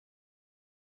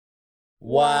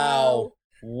Wow,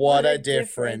 what a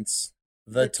difference.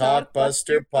 The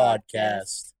Talkbuster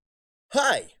Podcast.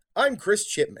 Hi, I'm Chris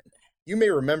Chipman. You may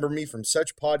remember me from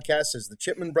such podcasts as the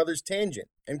Chipman Brothers Tangent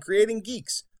and Creating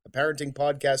Geeks, a parenting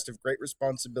podcast of great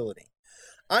responsibility.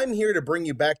 I'm here to bring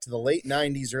you back to the late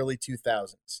 90s, early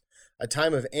 2000s, a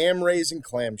time of Amrays and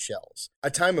clamshells,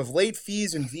 a time of late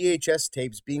fees and VHS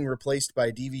tapes being replaced by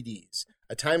DVDs,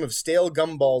 a time of stale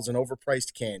gumballs and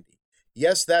overpriced candy.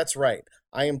 Yes, that's right.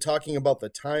 I am talking about the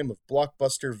time of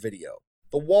Blockbuster Video,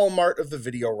 the Walmart of the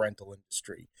video rental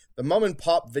industry, the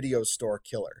mom-and-pop video store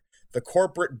killer, the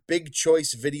corporate big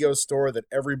choice video store that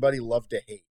everybody loved to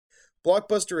hate.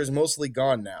 Blockbuster is mostly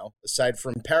gone now, aside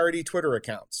from parody Twitter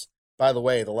accounts. By the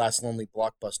way, The Last Lonely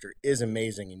Blockbuster is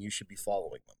amazing and you should be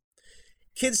following them.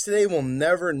 Kids today will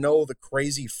never know the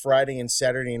crazy Friday and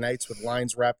Saturday nights with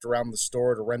lines wrapped around the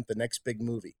store to rent the next big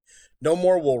movie. No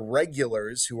more will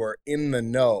regulars who are in the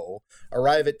know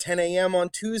arrive at 10 a.m. on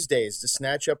Tuesdays to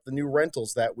snatch up the new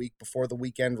rentals that week before the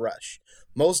weekend rush.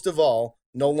 Most of all,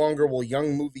 no longer will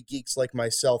young movie geeks like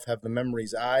myself have the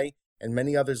memories I, and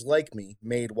many others like me,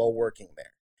 made while working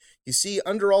there. You see,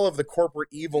 under all of the corporate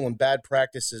evil and bad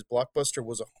practices, Blockbuster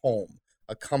was a home,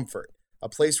 a comfort, a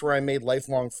place where I made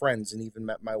lifelong friends and even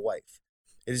met my wife.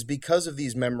 It is because of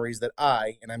these memories that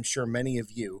I, and I'm sure many of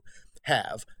you,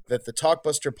 have, that the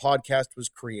Talkbuster podcast was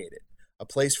created. A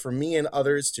place for me and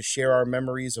others to share our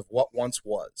memories of what once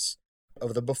was,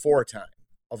 of the before time,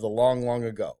 of the long, long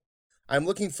ago. I'm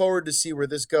looking forward to see where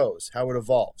this goes, how it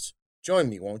evolves. Join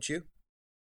me, won't you?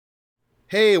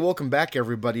 Hey, welcome back,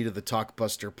 everybody, to the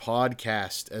Talkbuster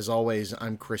podcast. As always,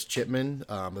 I'm Chris Chipman,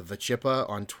 the Chippa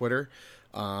on Twitter.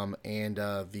 And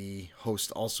the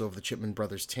host also of the Chipman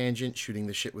Brothers Tangent, Shooting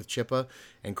the Shit with Chippa,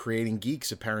 and Creating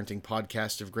Geeks, a parenting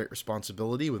podcast of great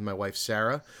responsibility with my wife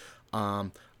Sarah.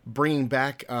 Bringing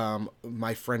back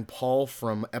my friend Paul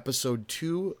from episode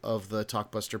 2 of the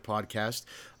Talkbuster podcast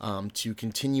to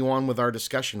continue on with our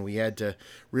discussion. We had to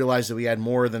realize that we had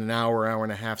more than an hour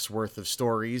and a half's worth of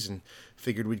stories, and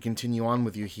figured we'd continue on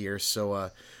with you here.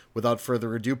 So without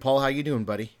further ado, Paul, how you doing,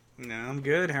 buddy? No, I'm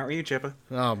good. How are you, Chippa?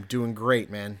 Oh, I'm doing great,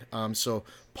 man. So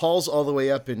Paul's all the way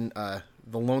up in the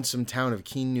lonesome town of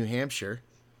Keene, New Hampshire.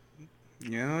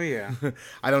 Oh, yeah.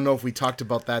 I don't know if we talked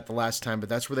about that the last time, but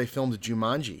that's where they filmed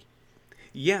Jumanji.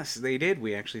 Yes, they did.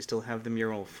 We actually still have the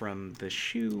mural from the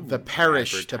shoe. The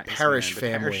Parrish family. The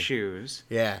Parrish shoes.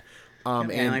 Yeah.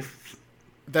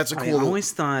 That's a I cool.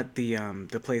 always thought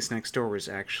the place next door was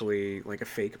actually like a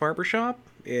fake barbershop.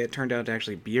 It turned out to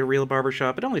actually be a real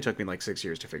barbershop. It only took me like 6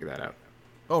 years to figure that out.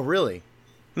 Oh, really?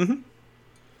 Mm-hmm.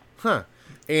 Huh.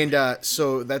 And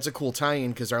so that's a cool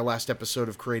tie-in because our last episode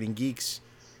of Creating Geeks,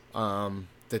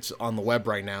 that's on the web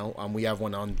right now, we have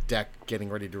one on deck getting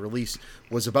ready to release,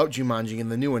 was about Jumanji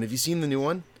and the new one. Have you seen the new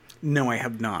one? No, I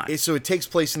have not. So it takes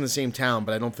place in the same town,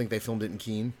 but I don't think they filmed it in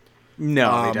Keene.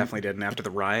 No, they definitely didn't after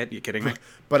the riot. You kidding me?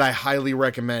 But I highly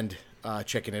recommend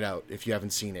checking it out if you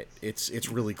haven't seen it. It's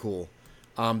really cool.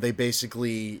 They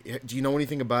basically... Do you know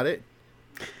anything about it?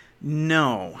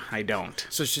 No, I don't.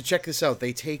 So check this out.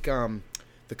 They take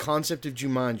the concept of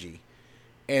Jumanji,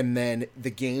 and then the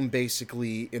game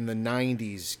basically in the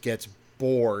 90s gets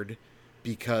bored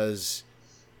because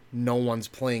no one's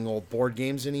playing old board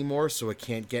games anymore, so it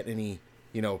can't get any,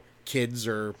 kids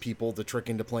or people to trick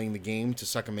into playing the game to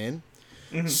suck them in.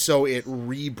 Mm-hmm. So it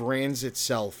rebrands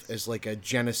itself as like a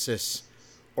Genesis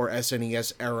or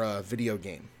SNES era video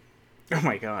game. Oh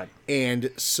my god.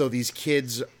 And so these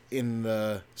kids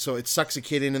so it sucks a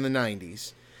kid in the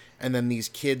 90s, and then these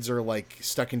kids are like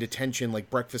stuck in detention like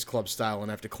Breakfast Club style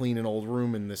and have to clean an old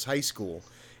room in this high school,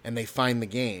 and they find the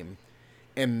game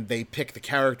and they pick the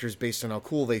characters based on how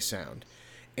cool they sound.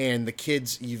 And the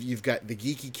kids, you've got the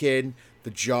geeky kid, the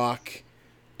jock,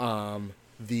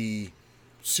 the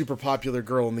super popular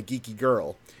girl, and the geeky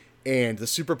girl. And the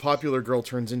super popular girl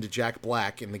turns into Jack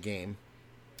Black in the game.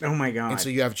 Oh my god. And so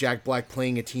you have Jack Black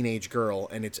playing a teenage girl,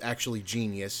 and it's actually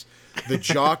genius. The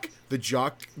jock,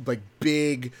 like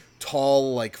big,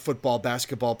 tall, like football,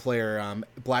 basketball player,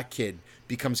 black kid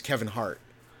becomes Kevin Hart.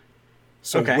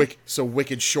 So okay. So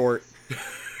wicked short,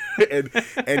 and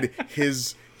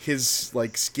his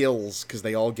like skills, because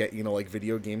they all get like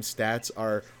video game stats,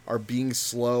 are being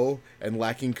slow and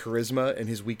lacking charisma, and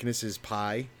his weakness is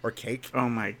pie or cake. Oh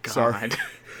my god. Sorry.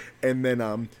 And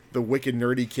then the wicked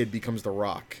nerdy kid becomes The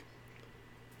Rock.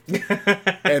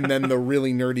 And then the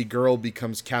really nerdy girl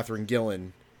becomes Catherine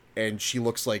Gillan, and she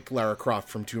looks like Lara Croft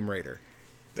from Tomb Raider.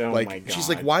 Oh like, my god. She's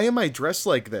like, why am I dressed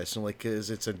like this? I'm like,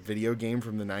 because it's a video game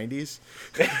from the 90s.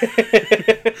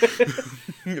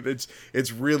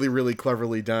 It's really, really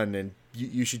cleverly done, and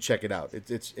you should check it out.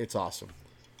 It's awesome.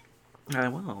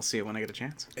 Well, I'll see it when I get a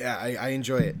chance. Yeah, I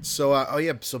enjoy it.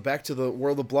 So, so back to the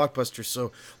world of Blockbuster.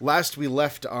 So, last we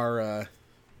left our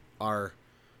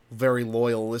very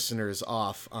loyal listeners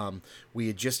off. We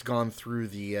had just gone through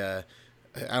the, I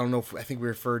don't know if, I think we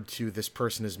referred to this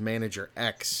person as Manager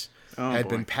X, had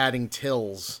been padding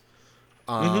tills.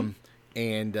 And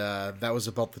that was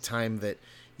about the time that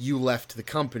you left the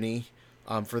company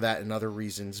for that and other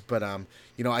reasons. But,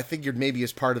 I figured maybe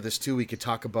as part of this, too, we could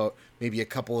talk about maybe a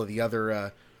couple of the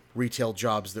other retail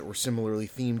jobs that were similarly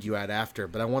themed you had after.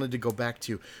 But I wanted to go back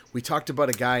to, we talked about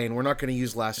a guy, and we're not going to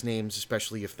use last names,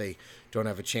 especially if they don't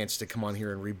have a chance to come on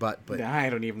here and rebut. But I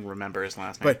don't even remember his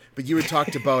last name. But you had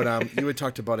talked about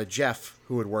a Jeff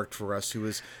who had worked for us, who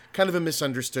was kind of a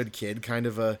misunderstood kid, kind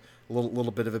of a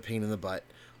little bit of a pain in the butt.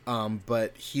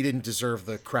 But he didn't deserve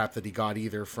the crap that he got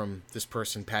either from this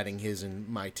person patting his and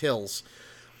my tills.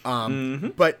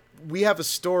 But we have a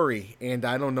story, and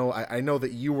I don't know. I know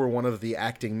that you were one of the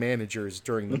acting managers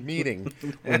during the meeting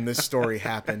when this story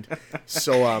happened.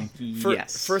 So,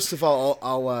 yes. First of all,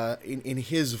 I'll in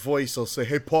his voice, I'll say,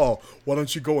 "Hey, Paul, why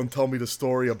don't you go and tell me the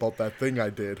story about that thing I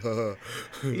did?"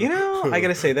 I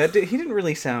gotta say that he didn't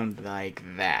really sound like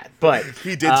that, but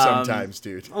he did sometimes,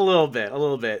 dude. A little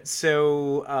bit.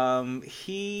 So,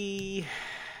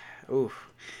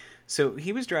 So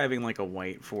he was driving like a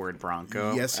white Ford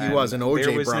Bronco. Yes, he was an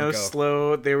OJ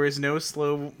Bronco. There was no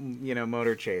slow,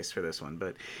 motor chase for this one.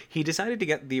 But he decided to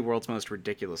get the world's most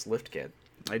ridiculous lift kit.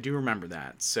 I do remember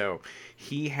that. So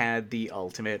he had the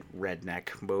ultimate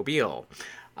redneck mobile,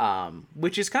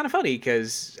 which is kind of funny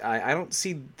because I don't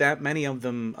see that many of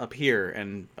them up here,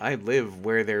 and I live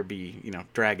where there be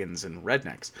dragons and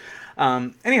rednecks.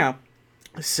 Anyhow.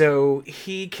 So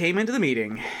he came into the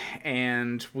meeting,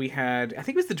 and we had, I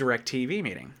think it was the DirecTV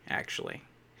meeting, actually.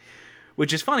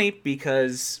 Which is funny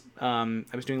because I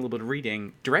was doing a little bit of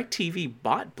reading. DirecTV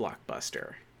bought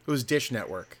Blockbuster. It was Dish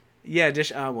Network. Yeah,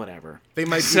 Dish, whatever. They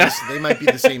might be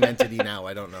the same entity now,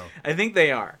 I don't know. I think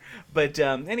they are. But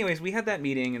anyways, we had that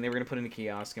meeting, and they were going to put in a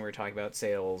kiosk, and we were talking about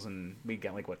sales, and we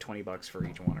got $20 for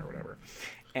each one or whatever.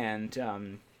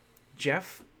 And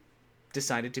Jeff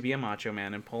decided to be a macho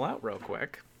man and pull out real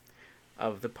quick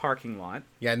of the parking lot.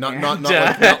 Yeah, not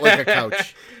like a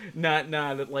couch. Not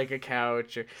like a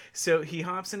couch. So he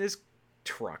hops in his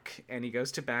truck and he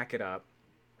goes to back it up.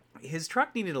 His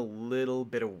truck needed a little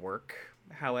bit of work,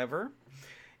 however,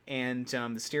 and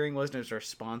the steering wasn't as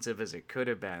responsive as it could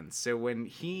have been. So when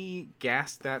he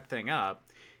gassed that thing up,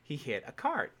 he hit a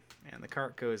cart, and the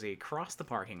cart goes across the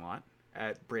parking lot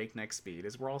at breakneck speed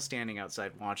as we're all standing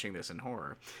outside watching this in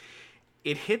horror.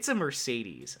 It hits a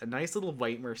Mercedes, a nice little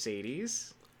white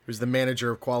Mercedes. It was the manager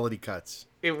of Quality Cuts.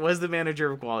 It was the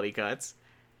manager of Quality Cuts.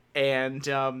 And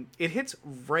it hits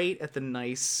right at the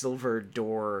nice silver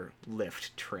door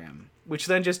lift trim, which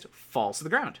then just falls to the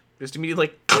ground. Just immediately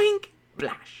like, blink,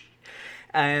 flash.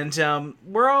 And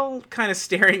we're all kind of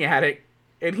staring at it,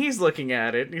 and he's looking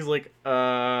at it, and he's like,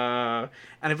 And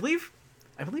I believe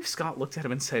Scott looked at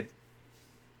him and said,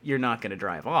 "You're not going to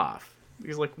drive off."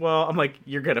 He's like, well, I'm like,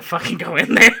 you're going to fucking go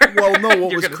in there. Well, no,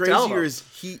 what was crazier is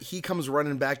he comes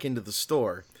running back into the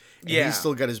store. And he's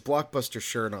still got his Blockbuster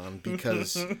shirt on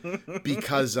because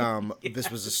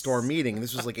this was a store meeting. And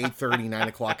this was like 8:30, 9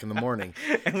 o'clock in the morning.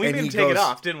 And we didn't take it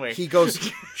off, didn't we? He goes,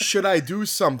 "Should I do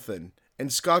something?"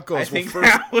 And Scott goes, I think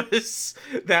first...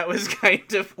 that was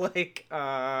kind of like...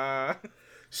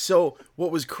 So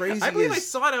what was crazy I believe I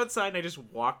saw it outside and I just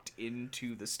walked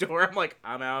into the store. I'm like,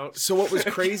 I'm out. So what was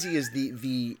crazy is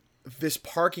this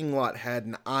parking lot had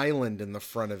an island in the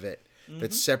front of it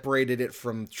that separated it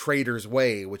from Trader's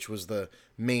Way, which was the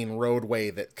main roadway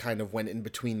that kind of went in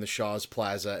between the Shaw's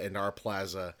Plaza and our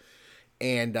plaza.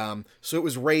 And so it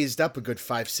was raised up a good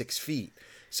 5-6 feet.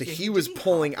 So he was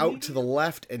pulling out to the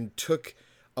left and took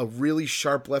a really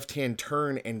sharp left-hand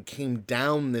turn and came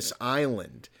down this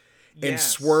island. And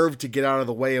swerved to get out of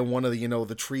the way of one of the,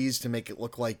 the trees to make it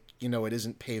look like, it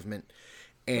isn't pavement.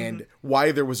 And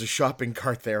why there was a shopping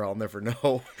cart there, I'll never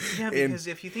know. Yeah, because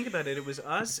if you think about it, it was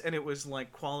us, and it was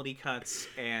like Quality Cuts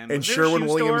and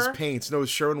Sherwin-Williams Paints. No, it was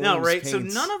Sherwin-Williams Paints. No,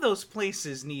 right? So none of those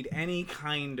places need any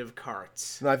kind of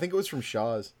carts. No, I think it was from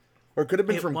Shaw's. Or it could have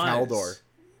been from Caldor.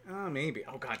 Oh, maybe.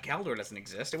 Oh, God, Caldor doesn't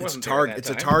exist. It's a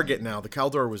Target now. The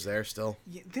Caldor was there still.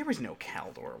 Yeah, there was no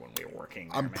Caldor when we were working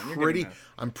there,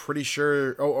 I'm pretty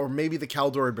sure... or maybe the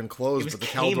Caldor had been closed, but the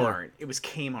Caldor... It was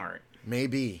Kmart.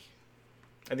 Maybe.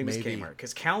 I think it was Kmart.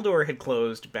 Because Caldor had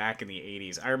closed back in the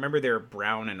 80s. I remember their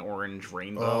brown and orange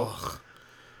rainbow.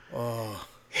 Oh.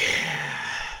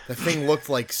 The thing looked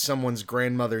like someone's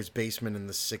grandmother's basement in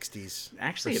the 60s.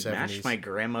 Actually, it matched my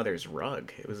grandmother's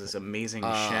rug. It was this amazing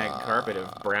shag carpet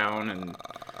of brown, and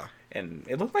and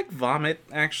it looked like vomit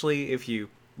actually if you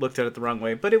looked at it the wrong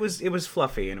way, but it was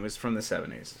fluffy and it was from the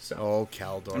 70s. So Oh,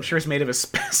 Caldor. I'm sure it's made of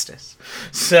asbestos.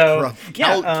 So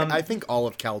I think all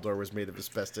of Caldor was made of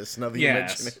asbestos. Now that you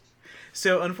mention it.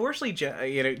 So unfortunately,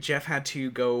 Jeff had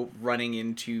to go running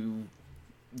into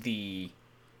the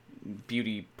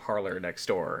beauty parlor next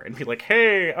door and be like,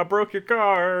 "Hey, I broke your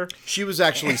car." She was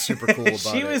actually super cool about it.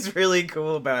 She was really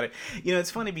cool about it.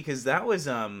 It's funny because that was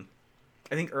I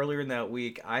think earlier in that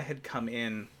week I had come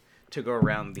in to go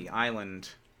around the island,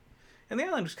 and the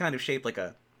island was kind of shaped like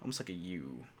almost like a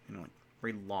U, like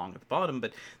very long at the bottom,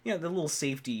 but the little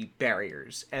safety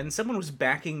barriers. And someone was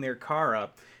backing their car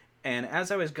up, and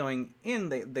as I was going in,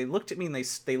 they looked at me and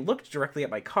they looked directly at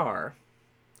my car,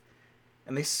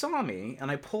 and they saw me,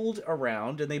 and I pulled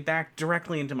around, and they backed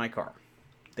directly into my car.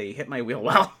 They hit my wheel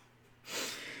well,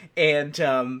 and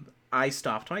I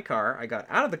stopped my car. I got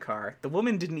out of the car. The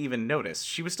woman didn't even notice.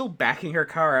 She was still backing her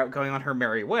car out, going on her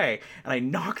merry way. And I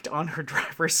knocked on her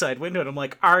driver's side window, and I'm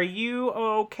like, "Are you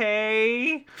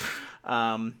okay?"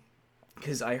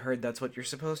 Because I heard that's what you're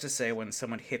supposed to say when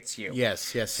someone hits you.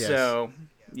 Yes. So,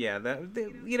 yeah,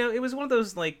 it was one of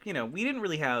those, we didn't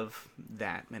really have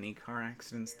that many car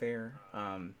accidents there.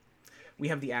 We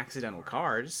have the accidental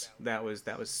cars. That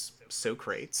was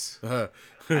Socrates. I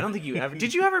don't think you ever...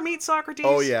 Did you ever meet Socrates?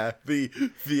 Oh, yeah. The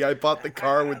I bought the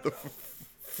car with the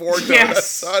 4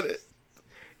 donuts on it.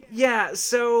 Yeah,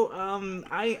 so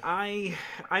I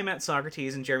met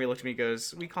Socrates, and Jeremy looked at me and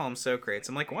goes, "We call him Socrates."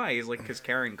 I'm like, "Why?" He's like, "Because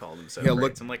Karen called him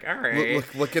Socrates." I'm like, "All right."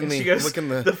 Look in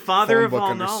The father of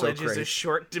all knowledge Socrates. is a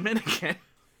short Dominican.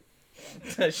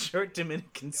 A short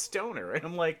Dominican stoner. And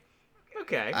I'm like,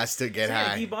 okay. I still get so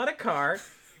high. He bought a car.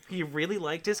 He really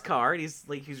liked his car, and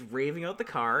he's raving out the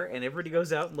car, and everybody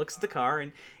goes out and looks at the car,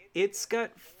 and it's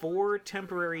got 4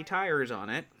 temporary tires on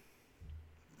it.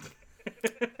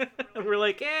 We're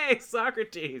like, "Hey,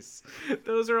 Socrates,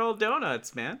 those are all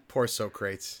donuts, man." Poor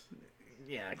Socrates.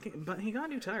 Yeah, but he got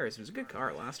new tires. It was a good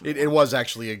car last It was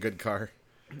actually a good car.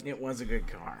 It was a good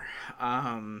car.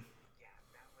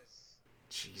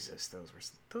 Jesus, those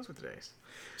were the days.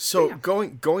 So yeah.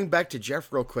 going back to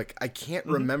Jeff real quick, I can't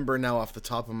remember now off the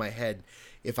top of my head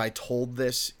if I told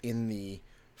this in the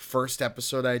first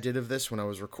episode I did of this when I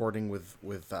was recording with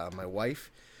my wife,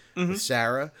 with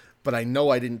Sarah, but I know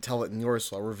I didn't tell it in yours,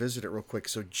 so I'll revisit it real quick.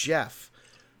 So Jeff,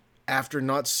 after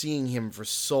not seeing him for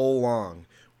so long,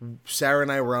 Sarah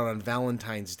and I were out on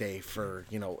Valentine's Day for,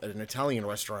 at an Italian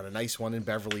restaurant, a nice one in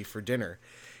Beverly, for dinner.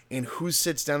 And who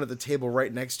sits down at the table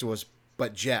right next to us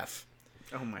but Jeff?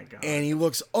 Oh my God. And he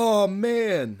looks, "Oh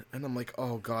man." And I'm like,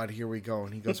 "Oh God, here we go."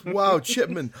 And he goes, "Wow,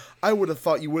 Chipman, I would have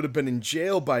thought you would have been in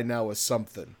jail by now or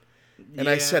something." And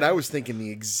I said, I was thinking the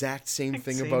exact same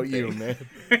thing about you, man.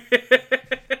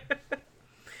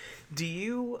 Do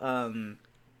you,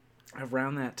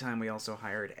 around that time we also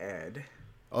hired Ed.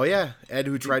 Oh yeah, Ed,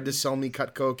 who tried to sell me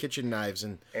Cutco kitchen knives.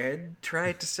 And Ed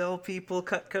tried to sell people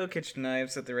Cutco kitchen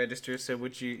knives at the register, so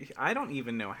I don't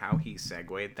even know how he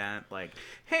segued that. Like,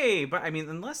 hey, but I mean,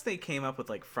 unless they came up with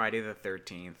like Friday the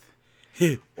 13th.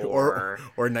 or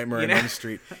Nightmare on Elm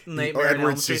Street. Or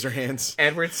Edward Scissorhands.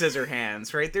 Edward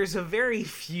Scissorhands, right? There's a very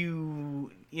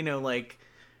few,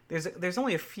 there's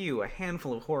only a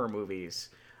handful of horror movies.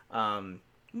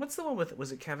 What's the one with,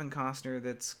 was it Kevin Costner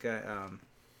that's got,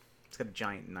 it's got a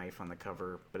giant knife on the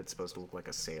cover, but it's supposed to look like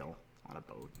a sail on a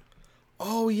boat.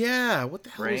 Oh, yeah. What the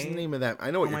hell is the name of that?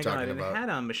 I know what you're talking about. It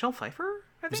had Michelle Pfeiffer,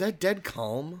 I think. Was that Dead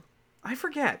Calm? I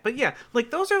forget. But yeah,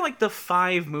 those are the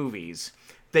 5 movies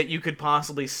that you could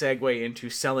possibly segue into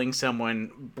selling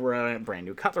someone brand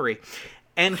new cutlery.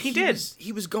 And he did.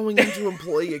 He was going into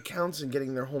employee accounts and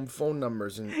getting their home phone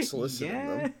numbers and soliciting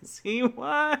them. Yes, he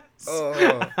was.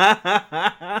 Oh.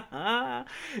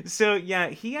 So, yeah,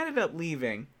 he ended up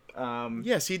leaving.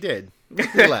 Yes, he did.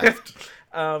 He left.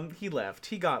 He left.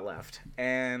 He got left.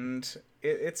 And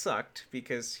it sucked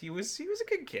because he was a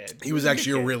good kid. He was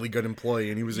actually a really good employee,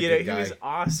 and he was a good guy. He was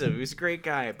awesome. He was a great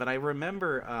guy. But I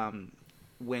remember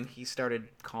when he started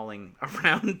calling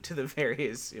around to the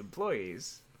various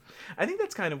employees. I think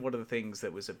that's kind of one of the things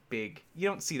that was a big... You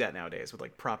don't see that nowadays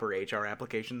with proper HR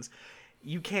applications.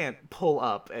 You can't pull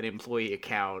up an employee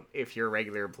account if you're a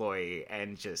regular employee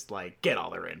and just get all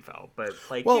their info. But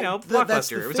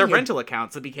Blockbuster, it was a rental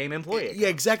accounts that became employee accounts. Yeah,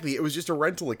 exactly. It was just a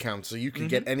rental account, so you could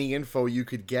get any info you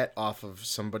could get off of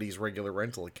somebody's regular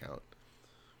rental account.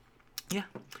 Yeah.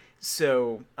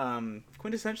 So,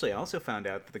 quintessentially, I also found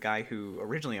out that the guy who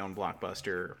originally owned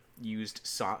Blockbuster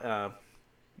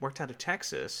worked out of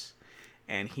Texas,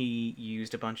 and he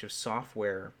used a bunch of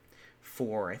software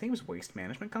for, I think it was waste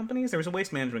management companies. There was a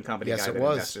waste management company Yes, guy it that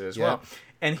was. invested as Yeah. well.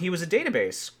 And he was a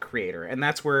database creator, and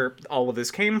that's where all of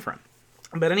this came from.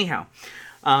 But anyhow,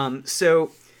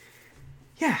 so,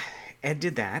 yeah, Ed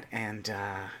did that, and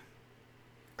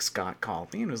Scott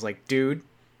called me and was like, dude,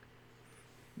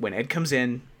 when Ed comes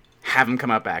in, have him come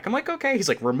out back. I'm like, okay. He's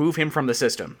like, remove him from the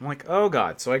system. I'm like, oh,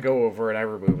 God. So I go over and I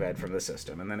remove Ed from the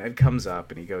system. And then Ed comes up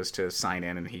and he goes to sign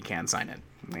in and he can't sign in.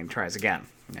 And he tries again.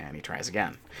 And he tries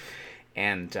again.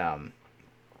 And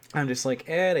I'm just like,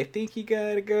 Ed, I think you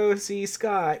got to go see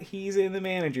Scott. He's in the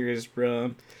manager's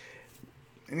room.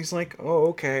 And he's like, oh,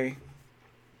 okay.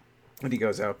 And he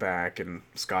goes out back and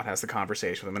Scott has the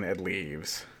conversation with him and Ed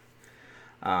leaves.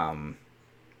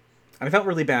 I felt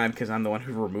really bad because I'm the one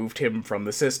who removed him from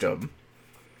the system.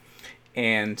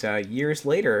 And years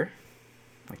later,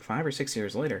 like 5 or 6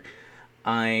 years later,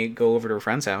 I go over to a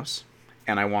friend's house,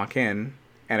 and I walk in,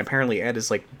 and apparently Ed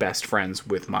is, like, best friends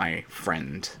with my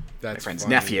friend. That's my friend's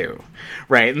funny. nephew.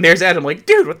 Right, and there's Ed. I'm like,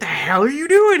 dude, what the hell are you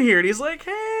doing here? And he's like,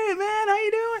 hey, man, how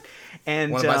you doing?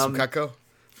 And, Want to buy some Cutco?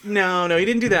 No, he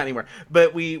didn't do that anymore.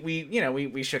 But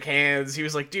we shook hands. He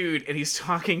was like, dude, and he's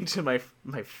talking to my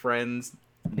friend's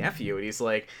nephew, and he's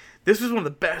like, this was one of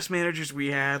the best managers we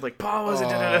had. Like, Paul was it?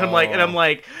 And I'm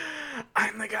like,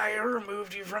 I'm the guy who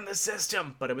removed you from the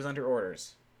system, but it was under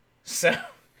orders. So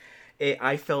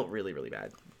I felt really, really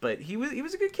bad. But he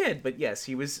was a good kid. But yes,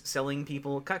 he was selling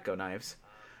people Cutco knives.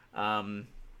 What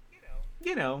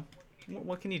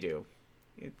can you do?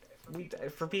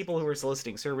 For people who are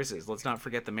soliciting services, let's not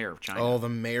forget the mayor of China. Oh, the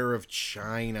mayor of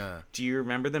China. Do you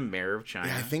remember the mayor of China?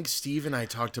 Yeah, I think Steve and I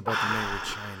talked about the mayor of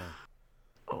China.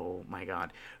 Oh my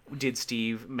God. Did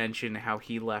Steve mention how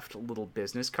he left little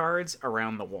business cards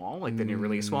around the wall, like the new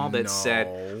release wall, that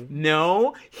said,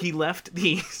 no, he left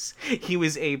these. He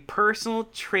was a personal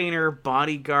trainer,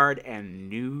 bodyguard, and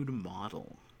nude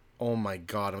model. Oh my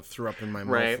God, I threw up in my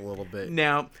Right. mouth a little bit.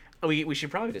 Now, we should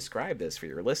probably describe this for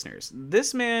your listeners.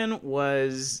 This man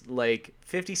was like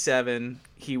 57.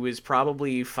 He was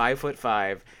probably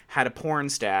 5'5", had a porn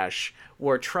stash,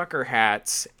 wore trucker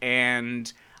hats,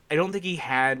 and I don't think he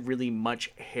had really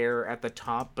much hair at the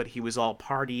top, but he was all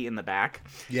party in the back.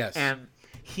 Yes. And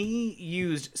he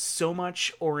used so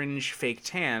much orange fake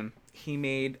tan, he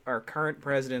made our current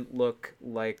president look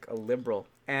like a liberal.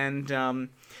 And,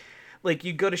 like,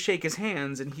 you'd go to shake his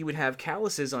hands, and he would have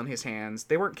calluses on his hands.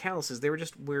 They weren't calluses. They were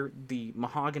just where the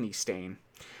mahogany stain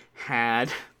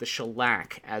had, the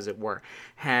shellac, as it were,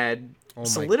 had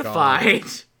solidified.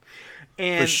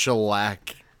 And the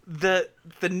shellac. The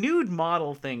nude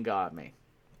model thing got me.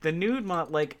 The nude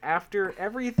model, like, after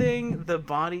everything, the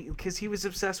body, because he was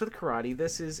obsessed with karate.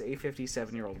 This is a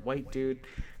 57-year-old white dude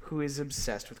who is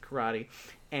obsessed with karate.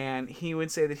 And he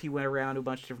would say that he went around to a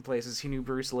bunch of different places. He knew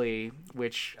Bruce Lee,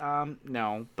 which,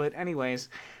 no. But anyways,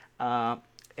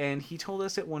 and he told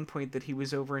us at one point that he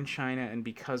was over in China, and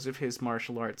because of his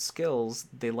martial arts skills,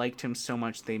 they liked him so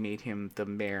much they made him the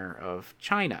mayor of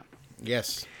China.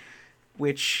 Yes.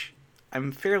 Which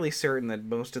I'm fairly certain that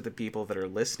most of the people that are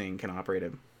listening can operate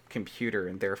a computer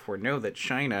and therefore know that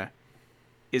China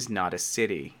is not a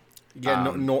city.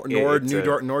 Yeah, nor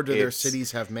do their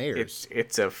cities have mayors.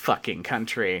 It's a fucking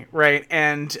country, right?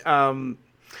 And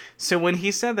so when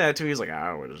he said that to me, he's like,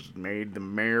 I was made the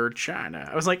mayor of China.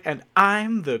 I was like, and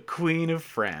I'm the queen of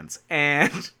France.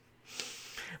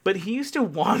 But he used to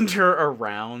wander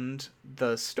around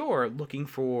the store looking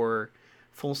for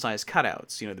full-size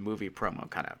cutouts, the movie promo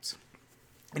cutouts.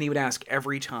 And he would ask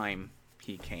every time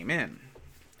he came in,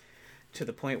 to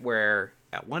the point where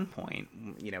at one point,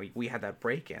 we had that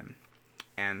break-in,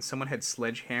 and someone had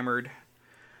sledgehammered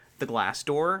the glass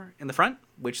door in the front,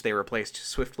 which they replaced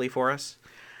swiftly for us.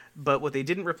 But what they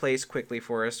didn't replace quickly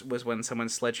for us was when someone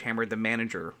sledgehammered the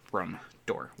manager room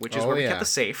door, which is where we kept the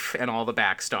safe and all the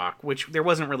back stock, which there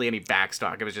wasn't really any back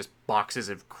stock. It was just boxes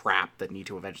of crap that need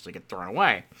to eventually get thrown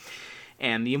away.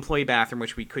 And the employee bathroom,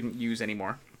 which we couldn't use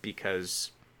anymore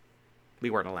because we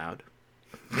weren't allowed.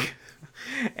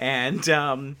 And,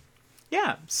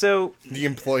 yeah, so... The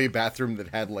employee bathroom that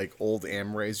had, like, old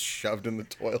Amrays shoved in the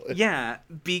toilet. Yeah,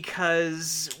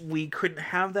 because we couldn't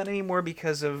have that anymore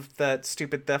because of that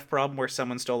stupid theft problem where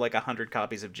someone stole, like, 100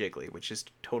 copies of Jiggly, which is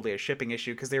totally a shipping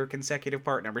issue because they were consecutive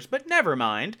part numbers. But never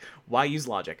mind. Why use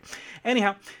logic?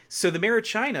 Anyhow, so the mayor of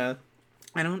China...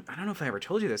 I don't know if I ever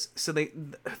told you this. So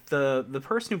the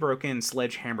person who broke in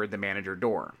sledgehammered the manager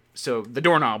door. So the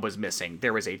doorknob was missing.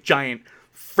 There was a giant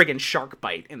friggin' shark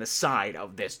bite in the side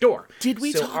of this door. Did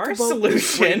we talk about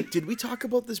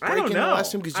this break-in the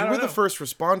last time? Because you were the first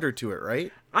responder to it,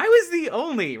 right? I was the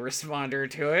only responder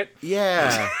to it.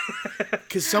 Yeah,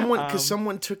 because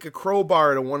someone took a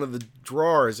crowbar to one of the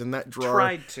drawers, and that drawer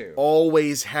Tried to.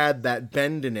 always had that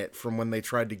bend in it from when they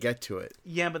tried to get to it.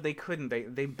 Yeah, but they couldn't.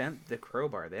 They bent the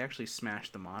crowbar. They actually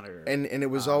smashed the monitor. And it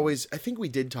was always, I think we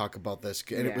did talk about this,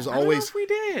 and it was I don't know always if we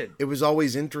did. it was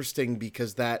always interesting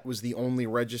because that was the only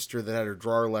register that had a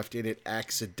drawer left in it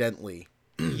accidentally.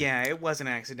 Yeah, it wasn't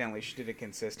accidentally. She did it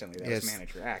consistently. That was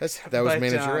Manager X. That was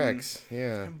Manager X.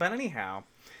 Yeah. But anyhow,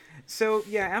 so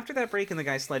yeah, after that break-in, the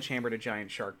guy sledgehammered a giant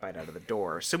shark bite out of the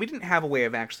door. So we didn't have a way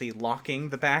of actually locking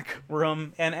the back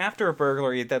room. And after a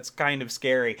burglary, that's kind of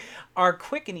scary. Our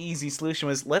quick and easy solution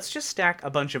was, let's just stack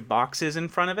a bunch of boxes in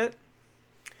front of it.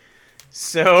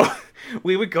 So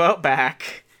we would go out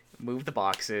back, move the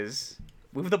boxes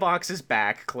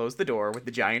back, close the door with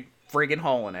the giant friggin'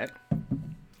 hole in it,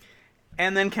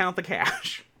 and then count the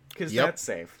cash, because that's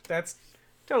safe. That's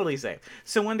totally safe.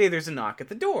 So one day there's a knock at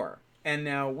the door, and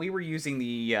now we were using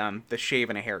the shave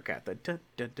and a haircut, the dun,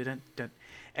 dun, dun, dun, dun,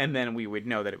 and then we would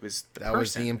know that it was the person. That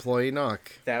was the employee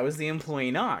knock. That was the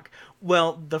employee knock.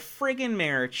 Well, the friggin'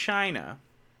 mayor of China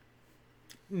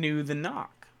knew the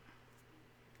knock.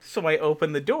 So I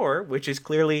opened the door, which is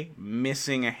clearly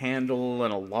missing a handle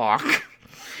and a lock,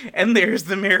 and there's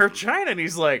the mayor of China, and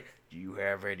he's like, "Do you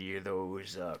have any of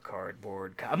those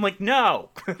cardboard?" I'm like, "No."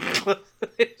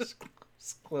 Just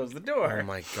close the door. Oh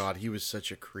my god, he was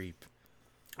such a creep.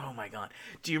 Oh my god.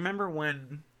 Do you remember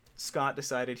when Scott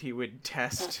decided he would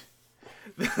test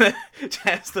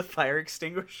the fire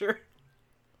extinguisher?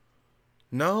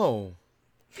 No.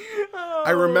 Oh,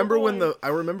 I remember when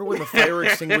the fire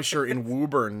extinguisher in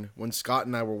Woburn, when Scott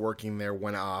and I were working there,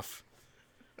 went off.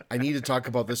 I need to talk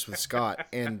about this with Scott,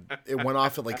 and it went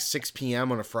off at like 6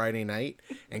 p.m. on a Friday night,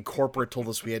 and corporate told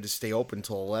us we had to stay open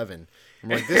till 11. I'm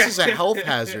like, this is a health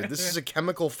hazard. This is a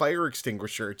chemical fire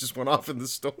extinguisher. It just went off in the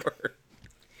store.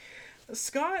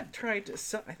 Scott tried to,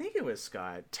 I think it was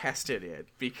Scott, tested it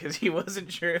because he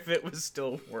wasn't sure if it was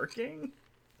still working.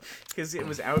 Because it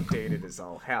was outdated as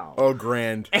all hell. Oh,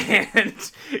 grand. And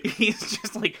he's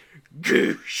just like,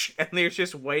 goosh. And there's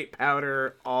just white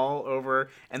powder all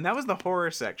over. And that was the horror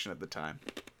section at the time.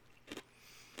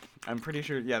 I'm pretty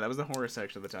sure, yeah, that was the horror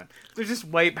section at the time. There's just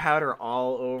white powder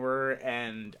all over.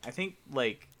 And I think,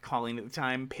 like, Colleen at the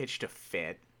time pitched a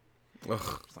fit.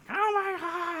 Ugh. It's like, oh my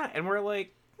god. And we're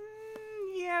like,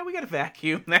 yeah, we gotta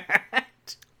vacuum that.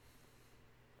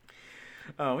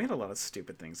 Oh, we had a lot of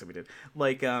stupid things that we did.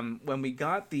 Like, when we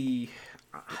got the...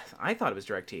 I thought it was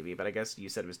DirecTV, but I guess you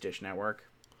said it was Dish Network.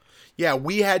 Yeah,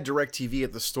 we had DirecTV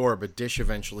at the store, but Dish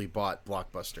eventually bought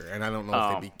Blockbuster, and I don't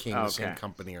know if they became the same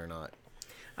company or not.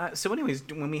 So anyways,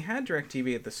 when we had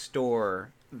DirecTV at the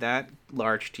store, that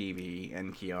large TV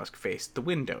and kiosk faced the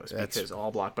windows, because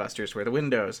all Blockbusters were the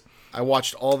windows. I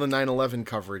watched all the 9/11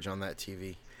 coverage on that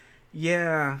TV.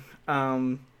 Yeah,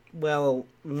 well,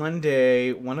 one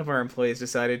day, one of our employees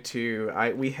decided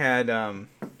to... We had...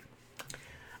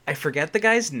 I forget the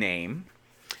guy's name,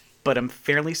 but I'm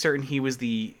fairly certain he was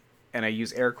the... And I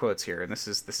use air quotes here, and this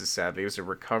is sad. He was a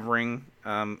recovering,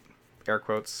 air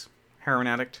quotes, heroin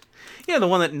addict. Yeah, the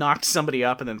one that knocked somebody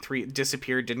up and then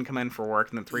disappeared, didn't come in for work,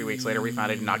 and then 3 weeks later we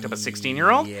found out he knocked up a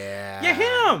 16-year-old. Yeah. Yeah,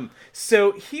 him!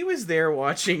 So he was there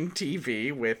watching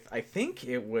TV with, I think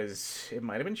it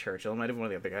might have been Churchill, it might have been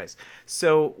one of the other guys.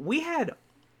 So we had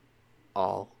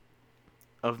all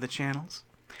of the channels.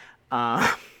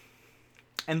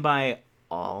 And by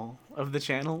all of the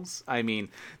channels, I mean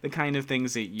the kind of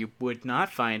things that you would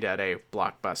not find at a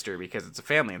Blockbuster because it's a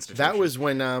family institution. That was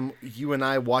when you and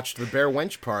I watched the Bear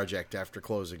Wench Project after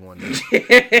closing one day.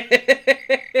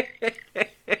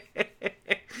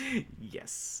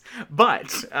 Yes.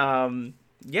 But,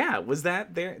 yeah, was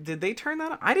that there? Did they turn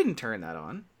that on? I didn't turn that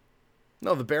on.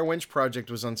 No, the Bear Wench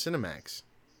Project was on Cinemax.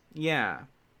 Yeah.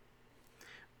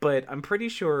 But I'm pretty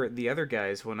sure the other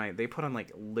guys, they put on,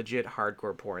 like, legit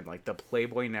hardcore porn, like, the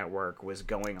Playboy Network was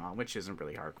going on, which isn't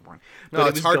really hardcore porn. No,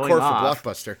 it's hardcore for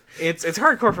Blockbuster. It's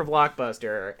hardcore for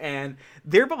Blockbuster, and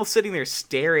they're both sitting there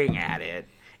staring at it,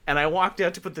 and I walked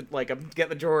out to I'm getting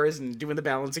the drawers and doing the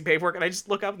balancing paperwork, and I just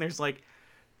look up, and there's, like,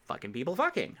 fucking people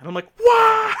fucking. And I'm like,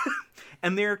 what?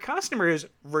 And there are customers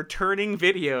returning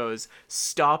videos,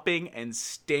 stopping and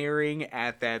staring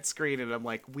at that screen, and I'm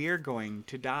like, we're going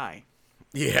to die.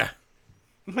 Yeah.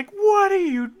 I'm like, what are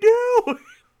you doing?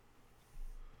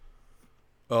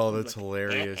 Oh, that's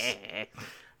hilarious.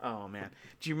 Oh, man.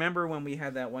 Do you remember when we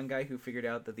had that one guy who figured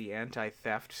out that the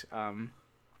anti-theft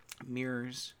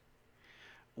mirrors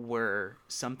were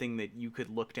something that you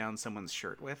could look down someone's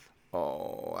shirt with?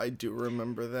 Oh, I do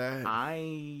remember that.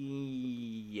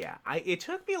 It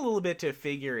took me a little bit to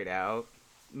figure it out.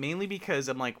 mainly because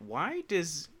I'm like, why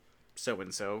does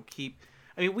so-and-so keep...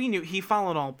 I mean, we knew he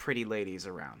followed all pretty ladies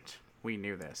around. We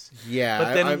knew this. Yeah.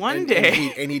 But then one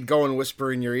day... And he'd go and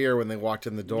whisper in your ear when they walked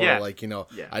in the door, Yeah. like, Yeah.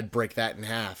 I'd break that in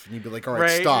half. And you'd be like, all right,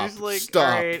 Right? stop, He's like,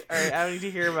 stop. All right, I don't need to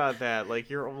hear about that.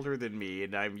 Like, you're older than me,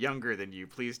 and I'm younger than you.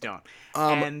 Please don't.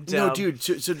 No, dude.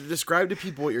 So to describe to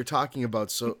people what you're talking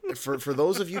about. So for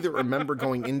those of you that remember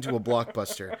going into a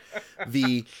Blockbuster,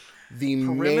 the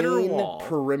Perimeter main wall.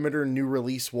 perimeter new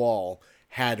release wall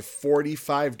had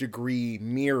 45-degree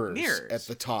mirrors at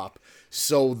the top.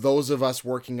 So those of us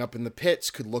working up in the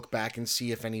pits could look back and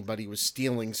see if anybody was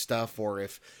stealing stuff or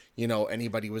if,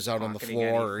 anybody was out on the Pocketing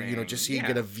floor anything. or, just so you Yeah.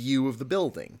 get a view of the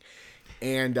building.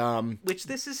 And Which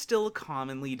this is still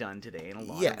commonly done today in a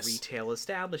lot Yes. of retail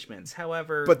establishments.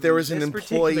 However, but there was an this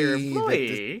particular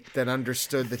employee that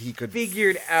understood that he could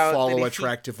figured out follow that if he-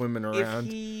 attractive women around.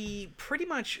 If he pretty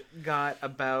much got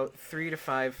about 3 to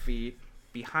 5 feet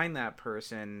behind that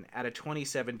person at a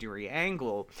 27-degree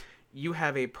angle, you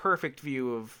have a perfect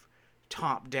view of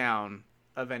top down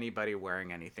of anybody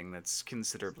wearing anything that's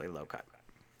considerably low cut.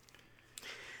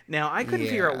 Now, I couldn't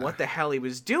figure out Yeah. what the hell he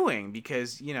was doing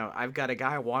because, I've got a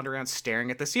guy wandering around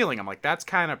staring at the ceiling. I'm like, that's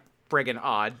kind of friggin'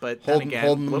 odd, but then again,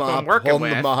 Holding the look what I'm mop, working holding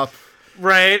with. the mop.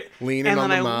 Right? Leaning and on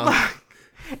then the I mop.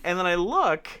 and then I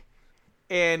look,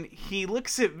 and he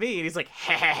looks at me, and he's like,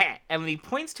 ha ha ha, and then he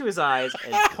points to his eyes,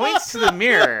 and points to the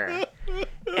mirror,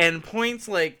 and points,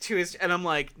 to his, and I'm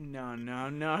like, no, we're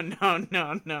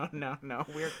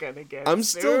gonna get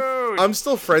sued. I'm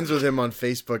still friends with him on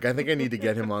Facebook. I think I need to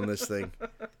get him on this thing.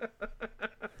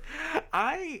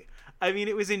 I mean,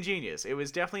 it was ingenious. It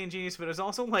was definitely ingenious, but it was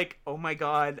also like, oh my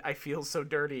god, I feel so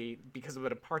dirty because I'm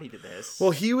at a party to this.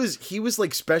 Well, he was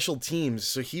like special teams,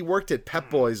 so he worked at Pep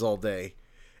Boys all day,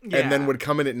 and then Yeah. would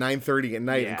come in at 9:30 at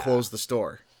night and Yeah. close the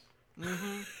store.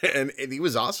 Mm-hmm. and he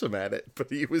was awesome at it, but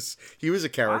he was a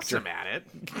character. Awesome at it.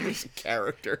 He was a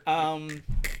character.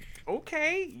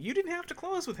 Okay, you didn't have to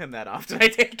close with him that often, I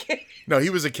take it. No,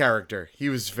 he was a character. He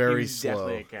was very He was slow,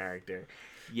 definitely a character.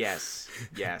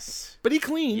 Yes. but he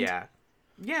cleaned.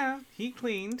 Yeah, he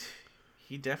cleaned.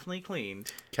 He definitely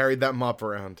cleaned. Carried that mop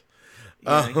around.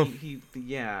 Yeah,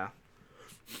 yeah.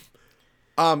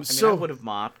 I mean, I would have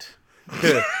mopped.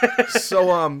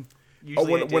 So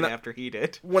Usually I when did after he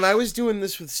did. when I was doing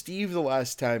this with Steve the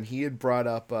last time, he had brought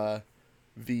up were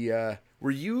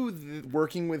you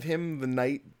working with him the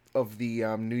night of the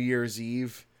New Year's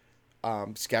Eve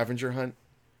scavenger hunt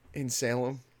in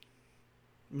Salem?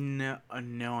 No,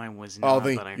 I was Oh, not,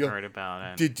 but I heard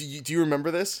about it. Do you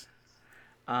remember this?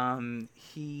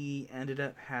 He ended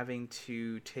up having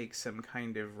to take some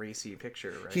kind of racy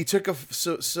picture, right? He took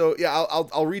so yeah.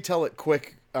 I'll retell it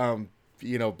quick.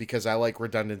 Because I like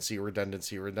redundant.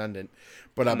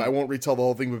 But I won't retell the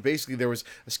whole thing. But basically, there was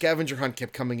a scavenger hunt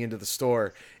kept coming into the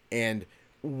store, and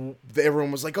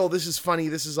everyone was like, "Oh, this is funny,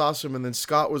 this is awesome." And then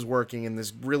Scott was working, and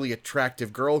this really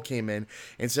attractive girl came in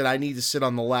and said, "I need to sit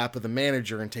on the lap of the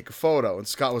manager and take a photo." And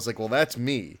Scott was like, "Well, that's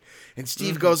me." And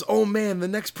Steve goes, "Oh man, the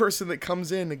next person that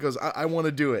comes in," and goes, "I want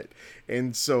to do it."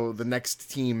 And so the next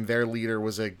team, their leader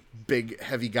was a big,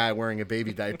 heavy guy wearing a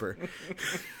baby diaper.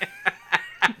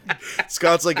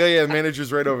 Scott's like, "Oh yeah, the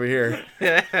manager's right over here."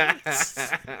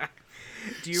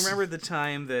 Do you remember the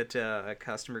time that a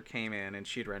customer came in and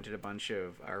she'd rented a bunch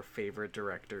of our favorite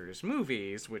director's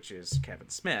movies, which is Kevin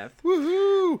Smith?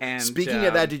 Woohoo! And Speaking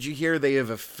of that, did you hear they have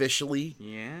officially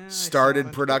I saw started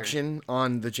it production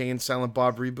on the Jay and Silent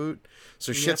Bob reboot?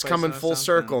 So there. shit's Yep, I coming saw full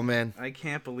something. circle, man. I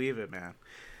can't believe it, man.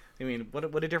 I mean,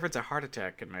 what a difference a heart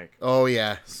attack can make. Oh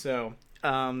yeah. So,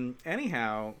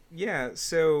 anyhow, yeah,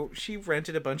 so she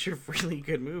rented a bunch of really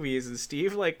good movies and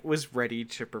Steve was ready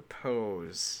to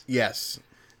propose. Yes.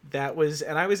 That was,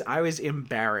 and I was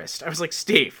embarrassed. I was like,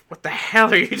 Steve, what the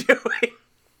hell are you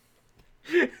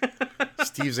doing?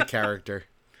 Steve's a character.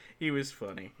 He was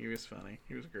funny. He was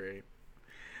great.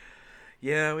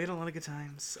 Yeah, we had a lot of good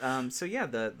times. So yeah,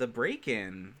 the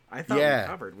break-in, I thought we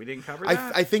covered. We didn't cover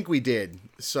that? I think we did.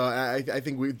 So I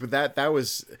think but that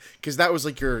was because that was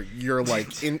like your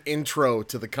intro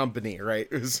to the company, right?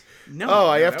 It was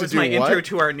I have to do my what? intro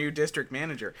to our new district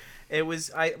manager. It was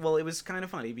it was kind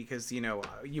of funny because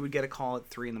you would get a call at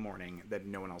 3 a.m. that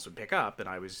no one else would pick up, and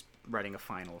I was writing a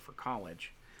final for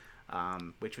college,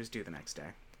 which was due the next day,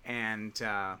 and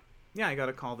yeah, I got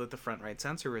a call that the front right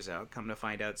sensor was out. Come to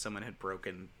find out, someone had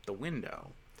broken the window.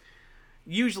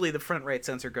 Usually the front right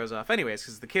sensor goes off anyways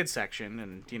because the kids section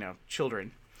and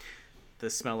children, the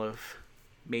smell of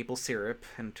maple syrup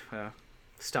and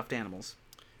stuffed animals.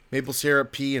 Maple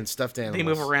syrup, pee, and stuffed animals. They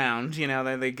move around,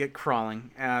 they get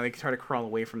crawling. They try to crawl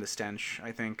away from the stench,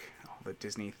 I think. All the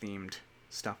Disney-themed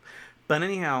stuff. But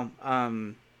anyhow,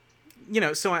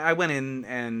 so I went in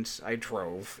and I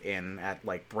drove in at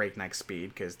like breakneck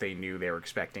speed because they knew they were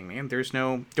expecting me, and there's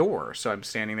no door, so I'm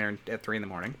standing there at 3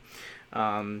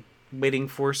 a.m, waiting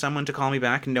for someone to call me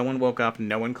back. No one woke up.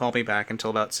 No one called me back until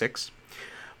about 6.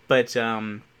 But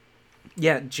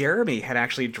yeah, Jeremy had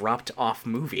actually dropped off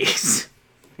movies.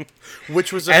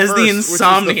 Which was as the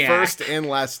insomniac. Which was the first and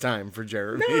last time for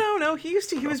Jeremy. No. He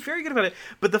was very good about it.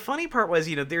 But the funny part was,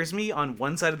 there's me on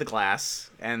one side of the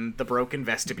glass and the broken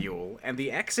vestibule, and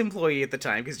the ex-employee at the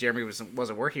time, because Jeremy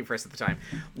wasn't working for us at the time,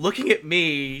 looking at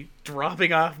me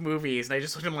dropping off movies, and I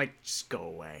just looked at him like, just go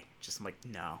away. I'm like,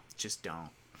 no, just don't.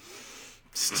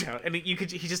 Just don't. And he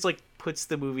just like puts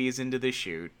the movies into the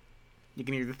chute. You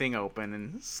can hear the thing open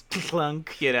and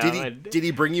clunk, Did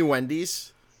he bring you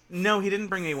Wendy's? No, he didn't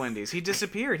bring me Wendy's. He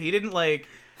disappeared. He didn't,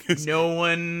 no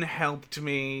one helped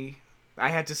me. I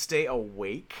had to stay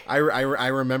awake. I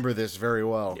remember this very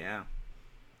well. Yeah.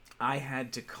 I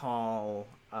had to call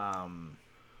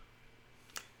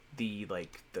the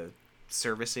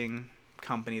servicing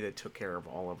company that took care of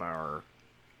all of our,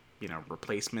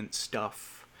 replacement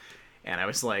stuff. And I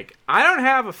was like, I don't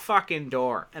have a fucking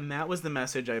door. And that was the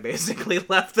message I basically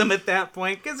left them at that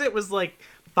point, because it was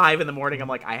 5 a.m. I'm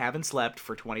like, I haven't slept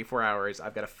for 24 hours.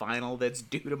 I've got a final that's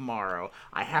due tomorrow.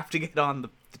 I have to get on the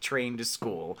train to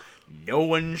school. No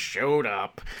one showed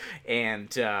up. And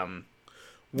I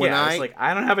was like,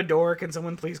 I don't have a door. Can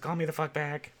someone please call me the fuck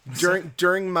back?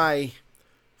 During my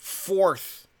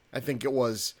 4th, I think it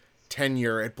was,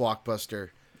 tenure at Blockbuster.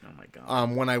 Oh my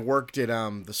God. When I worked at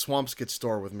the Swampscott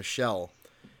store with Michelle,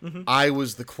 I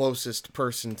was the closest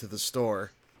person to the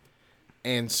store.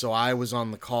 And so I was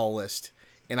on the call list.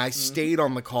 And I stayed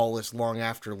on the call list long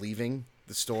after leaving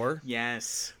the store.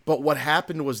 Yes. But what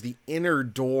happened was the inner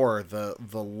door, the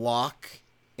lock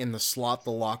in the slot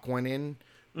the lock went in,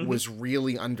 was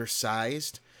really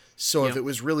undersized. So if it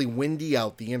was really windy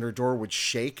out, the inner door would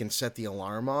shake and set the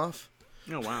alarm off.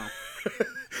 Oh, wow.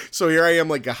 So here I am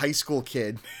like a high school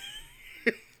kid.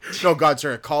 No, God,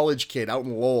 sorry, a college kid out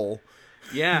in Lowell.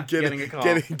 Yeah, getting a call.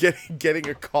 Getting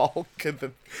a call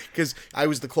because I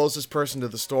was the closest person to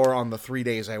the store on the 3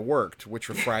 days I worked, which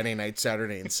were Friday night,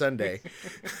 Saturday, and Sunday.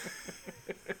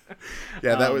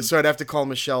 Yeah, that was so I'd have to call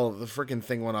Michelle. The freaking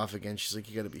thing went off again. She's like,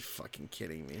 "You got to be fucking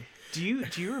kidding me." Do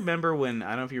you remember when,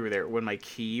 I don't know if you were there, when my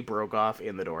key broke off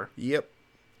in the door? Yep,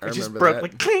 It just broke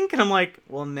like clink, and I'm like,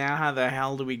 well, now how the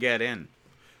hell do we get in?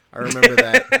 I remember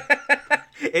that.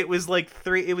 It was like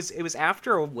 3. It was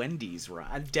after a Wendy's run,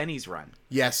 a Denny's run.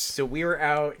 Yes. So we were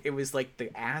out. It was like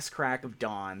the ass crack of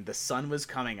dawn. The sun was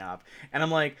coming up, and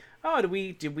I'm like, "Oh,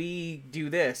 did we do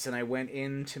this?" And I went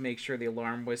in to make sure the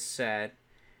alarm was set,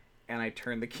 and I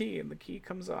turned the key, and the key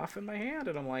comes off in my hand,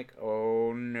 and I'm like,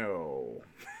 "Oh no,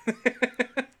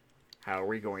 how are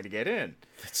we going to get in?"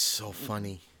 That's so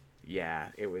funny. Yeah,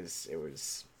 it was.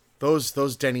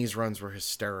 Those Denny's runs were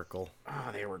hysterical.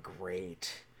 Oh, they were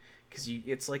great. Because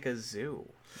it's like a zoo.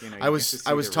 I was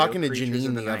talking to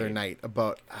Janine the other night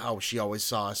about how she always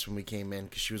saw us when we came in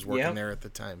because she was working there at the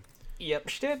time. Yep,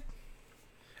 she did.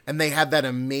 And they had that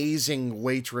amazing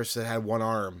waitress that had one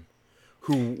arm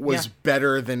who was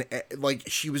better than...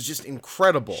 she was just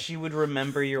incredible. She would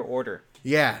remember your order.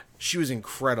 Yeah, she was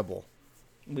incredible.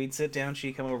 We'd sit down,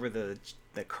 she'd come over the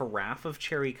carafe of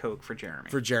cherry Coke for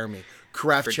Jeremy.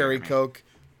 Carafe cherry Coke.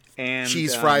 And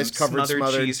cheese fries covered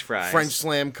smothered. Cheese fries. French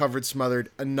slam covered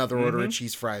smothered. Another order of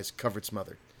cheese fries covered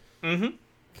smothered. Mm-hmm.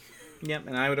 Yep,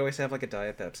 and I would always have a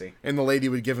Diet Pepsi. And the lady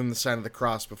would give him the sign of the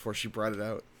cross before she brought it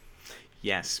out.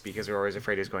 Yes, because we were always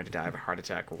afraid he was going to die of a heart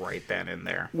attack right then and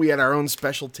there. We had our own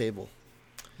special table.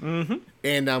 Mm-hmm.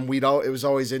 And it was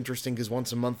always interesting because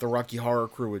once a month the Rocky Horror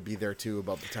Crew would be there too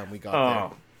about the time we got there.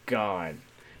 Oh, God.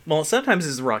 Well, sometimes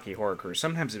it's the Rocky Horror Crew.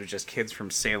 Sometimes it was just kids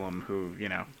from Salem who,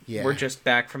 were just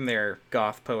back from their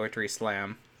goth poetry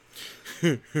slam.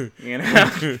 It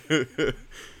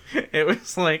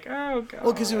was like, oh, God.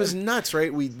 Well, because it was nuts,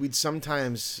 right? We'd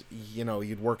sometimes,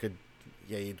 you'd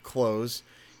close.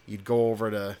 You'd go over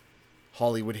to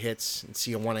Hollywood Hits and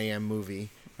see a 1 a.m.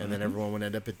 movie. And then everyone would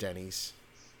end up at Denny's.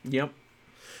 Yep.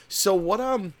 So what,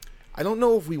 I don't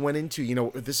know if we went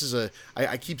into, this is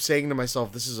I keep saying to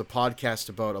myself, this is a podcast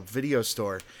about a video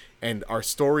store, and our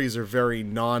stories are very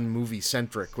non-movie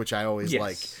centric, which I always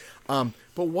like.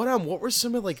 But what were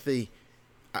some of I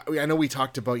know we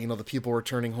talked about, the people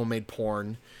returning homemade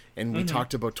porn, and we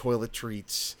talked about toilet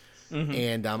treats.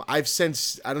 And I've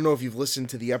since, I don't know if you've listened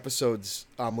to the episodes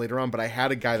later on, but I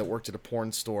had a guy that worked at a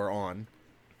porn store on.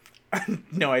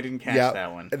 No, I didn't catch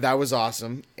that one. That was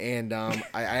awesome. And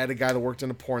I had a guy that worked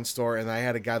in a porn store, and I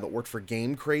had a guy that worked for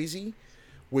Game Crazy,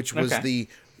 which was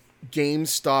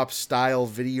GameStop style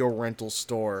video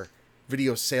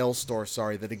sales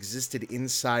store, that existed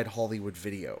inside Hollywood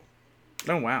Video.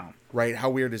 Oh, wow. Right? How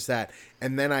weird is that?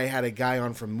 And then I had a guy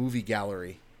on from Movie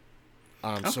Gallery.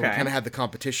 So we kind of had the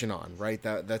competition on, right?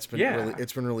 That's been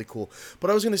it's been really cool. But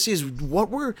I was going to say is,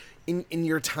 what were in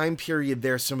your time period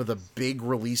there some of the big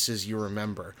releases you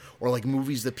remember, or like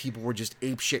movies that people were just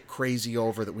apeshit crazy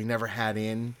over that we never had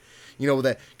in? You know,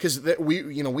 that because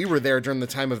we were there during the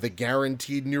time of the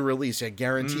guaranteed new release. I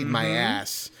guaranteed my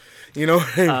ass. You know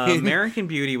what I mean? American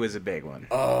Beauty was a big one.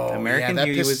 Oh, American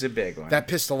Beauty was a big one. That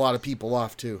pissed a lot of people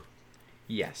off too.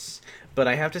 Yes. But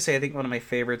I have to say, I think one of my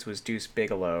favorites was Deuce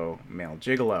Bigalow, Male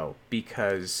Gigolo,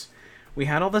 because we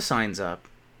had all the signs up,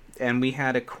 and we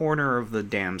had a corner of the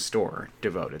damn store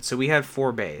devoted. So we had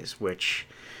 4 bays, which,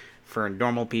 for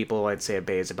normal people, I'd say a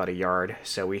bay is about a yard.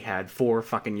 So we had 4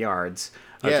 fucking yards.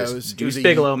 It was Deuce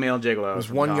Bigalow, Male Gigolo. It was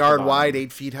 1 yard wide,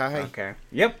 8 feet high. Okay.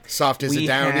 Yep. Soft as a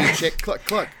downy chick. Cluck,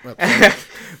 cluck.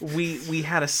 We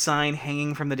had a sign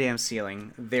hanging from the damn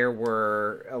ceiling. There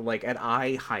were, like, at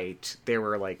eye height, there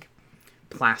were, like,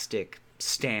 plastic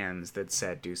stands that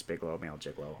said Deuce Bigalow, Male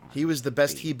Gigolo. He was the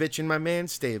best he-bitch in my man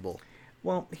stable.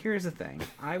 Well, here's the thing.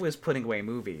 I was putting away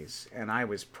movies, and I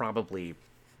was probably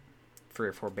 3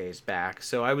 or 4 bays back.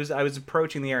 So I was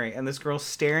approaching the area, and this girl's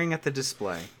staring at the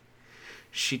display.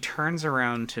 She turns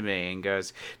around to me and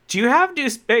goes, "Do you have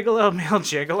Deuce Bigalow, Male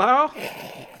Gigolo?"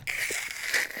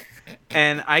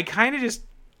 And I kind of just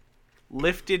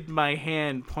lifted my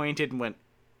hand, pointed, and went,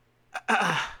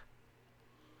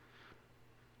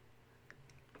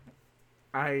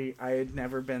 I had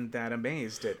never been that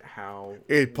amazed at how...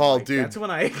 Hey, Paul, like, dude. That's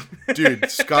when I... Dude,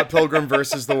 Scott Pilgrim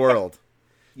versus the World.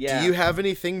 Yeah. Do you have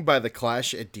anything by The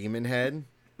Clash at Demon Head?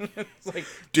 Like,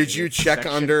 did you check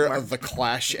under The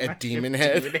Clash at Demon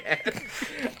Head?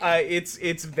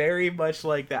 It's very much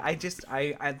like that.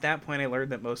 I at that point I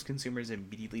learned that most consumers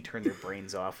immediately turn their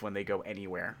brains off when they go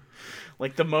anywhere.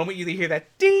 Like the moment you hear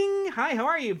that ding, "Hi, how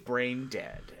are you?" Brain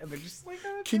dead, and they're just like,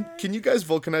 okay. Can you guys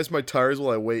vulcanize my tires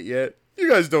while I wait yet? You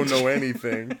guys don't know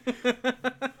anything.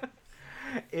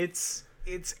 It's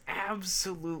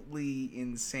absolutely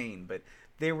insane. But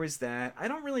there was that. I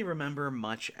don't really remember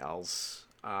much else.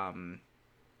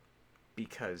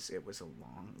 Because it was a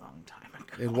long, long time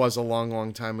ago. It was a long,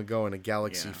 long time ago in a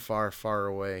galaxy far, far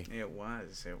away. It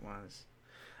was. There was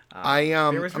really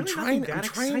nothing that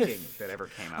exciting that ever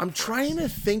came out. I'm trying to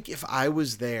think if I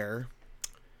was there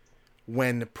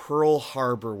when Pearl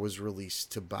Harbor was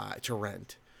released to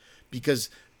rent,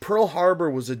 because Pearl Harbor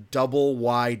was a double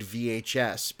wide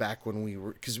VHS back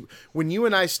when because when you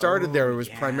and I started there, it was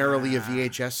primarily a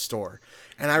VHS store.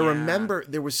 And I remember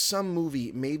there was some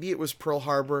movie, maybe it was Pearl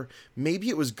Harbor, maybe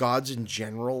it was Gods and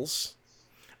Generals.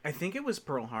 I think it was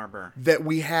Pearl Harbor. That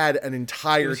we had an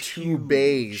entire 2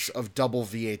 bays of double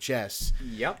VHS.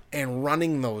 Yep. And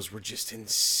running those were just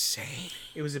insane.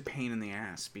 It was a pain in the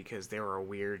ass because they were a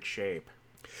weird shape.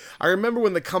 I remember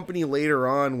when the company later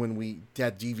on, when we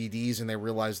had DVDs and they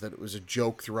realized that it was a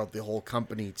joke throughout the whole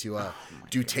company to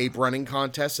do tape running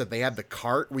contests, that they had the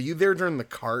cart. Were you there during the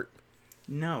cart?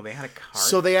 No, they had a cart.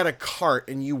 So they had a cart,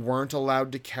 and you weren't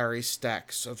allowed to carry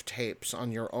stacks of tapes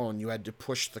on your own. You had to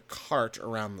push the cart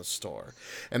around the store.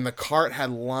 And the cart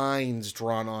had lines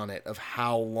drawn on it of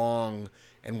how long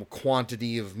and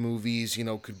quantity of movies,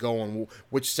 could go on,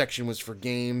 which section was for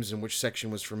games and which section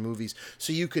was for movies.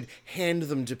 So you could hand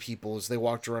them to people as they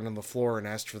walked around on the floor and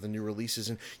asked for the new releases.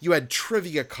 And you had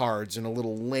trivia cards and a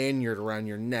little lanyard around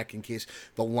your neck in case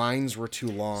the lines were too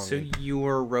long. So you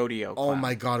were a rodeo clown. Oh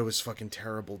my God, it was fucking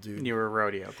terrible, dude. You were a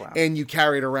rodeo clown. And you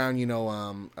carried around,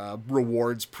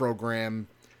 rewards program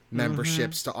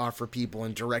memberships to offer people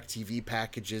and DirecTV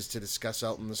packages to discuss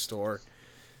out in the store.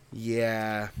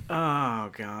 Yeah. Oh,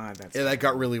 God. That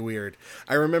got really weird.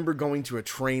 I remember going to a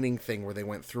training thing where they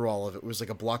went through all of it. It was like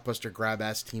a Blockbuster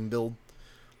grab-ass team build.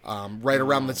 Right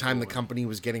around the time the company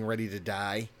was getting ready to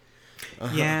die.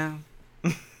 Yeah.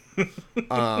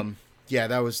 Yeah,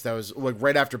 that was like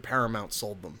right after Paramount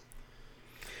sold them.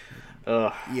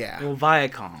 Ugh. Yeah. Well,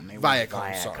 Viacom.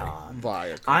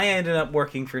 Viacom. I ended up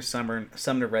working for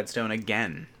Sumner Redstone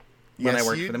again when I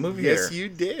worked for the movie theater. Yes, you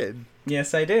did.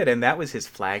 Yes, I did, and that was his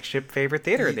flagship favorite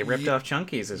theater. They ripped off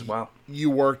Chunky's as well.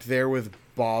 You worked there with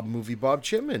Bob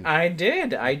Chipman. I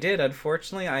did.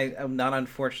 Unfortunately, not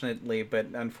unfortunately, but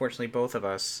unfortunately both of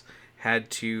us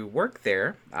had to work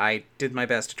there. I did my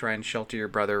best to try and shelter your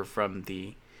brother from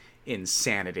the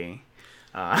insanity.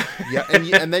 Yeah,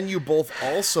 and then you both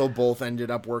ended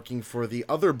up working for the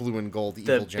other blue and gold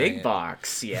evil the giant. big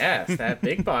box, yes, that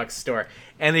big box store.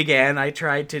 And again, I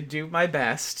tried to do my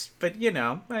best, but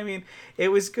I mean, it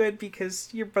was good because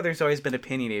your brother's always been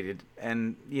opinionated,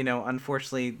 and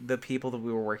unfortunately, the people that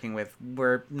we were working with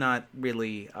were not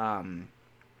really,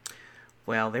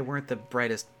 well, they weren't the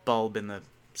brightest bulb in the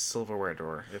silverware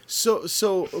drawer. So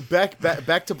back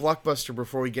to Blockbuster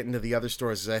before we get into the other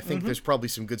stores. I think there's probably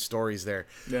some good stories there.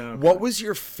 Yeah, okay. What was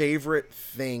your favorite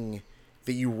thing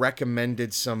that you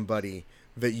recommended somebody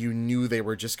that you knew they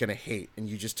were just going to hate and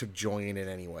you just took joy in it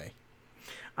anyway?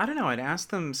 I don't know. I'd ask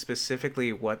them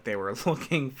specifically what they were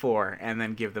looking for and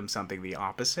then give them something the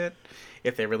opposite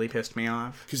if they really pissed me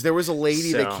off. Because there was a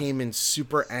lady that So- came in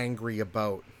super angry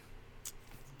about...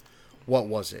 What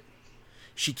was it?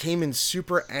 She came in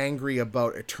super angry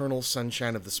about Eternal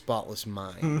Sunshine of the Spotless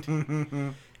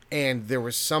Mind. And there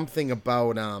was something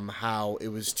about how it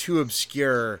was too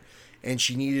obscure and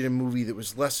she needed a movie that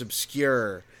was less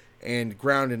obscure and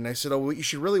grounded. And I said, what you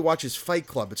should really watch is Fight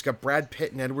Club. It's got Brad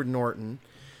Pitt and Edward Norton.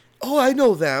 Oh, I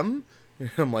know them. And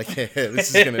I'm like, hey,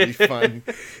 this is going to be fun.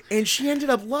 And she ended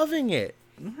up loving it.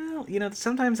 Well,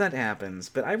 sometimes that happens,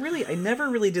 but I never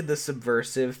really did the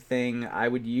subversive thing. I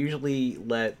would usually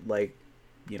let,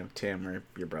 Tim or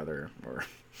your brother or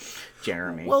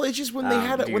Jeremy. Well, it's just when they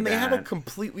had a that.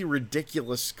 completely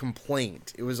ridiculous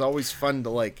complaint, it was always fun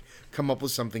to come up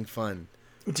with something fun.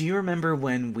 Do you remember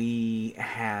when we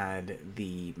had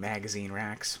the magazine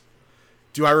racks?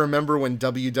 Do I remember when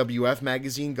WWF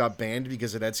magazine got banned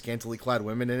because it had scantily clad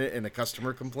women in it and a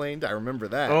customer complained? I remember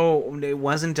that. Oh, it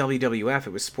wasn't WWF. It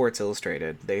was Sports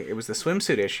Illustrated. It was the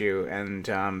swimsuit issue, and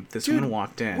this woman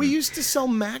walked in. We used to sell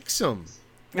Maxim.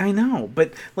 I know,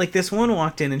 but this woman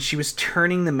walked in and she was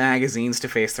turning the magazines to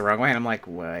face the wrong way, and I'm like,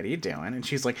 "What are you doing?" And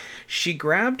she's like, she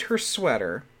grabbed her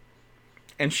sweater,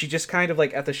 and she just kind of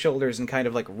at the shoulders and kind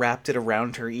of wrapped it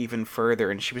around her even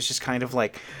further, and she was just kind of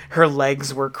her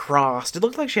legs were crossed. It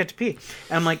looked like she had to pee.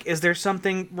 And I'm like, "Is there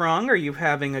something wrong? Are you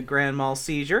having a grand mal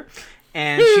seizure?"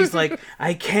 And she's like,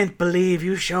 "I can't believe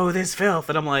you show this filth."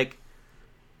 And I'm like,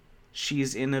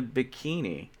 "She's in a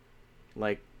bikini,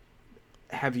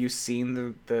 have you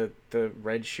seen the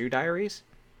Red Shoe Diaries?"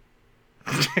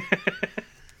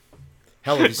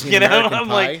 Hell, have you seen American I'm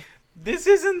Pie? like, this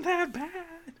isn't that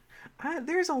bad.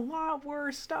 There's a lot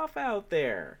worse stuff out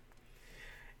there.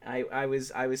 I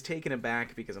was taken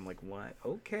aback because I'm like, what?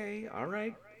 Okay, all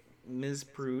right, Ms.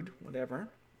 Prude, whatever.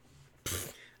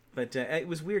 But it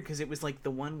was weird because it was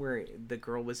the one where the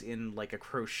girl was in a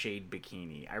crocheted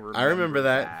bikini. I remember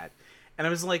that. And I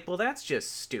was like, well, that's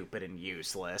just stupid and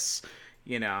useless.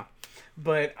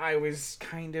 But I was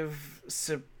kind of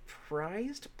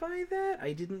surprised by that.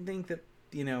 I didn't think that,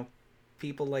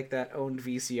 people like that owned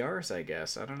VCRs, I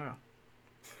guess. I don't know.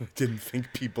 Didn't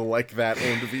think people like that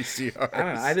owned VCRs. I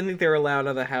don't know. I didn't think they were allowed out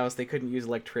of the house. They couldn't use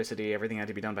electricity. Everything had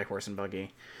to be done by horse and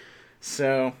buggy.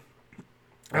 So,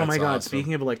 oh my God, awesome.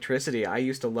 Speaking of electricity, I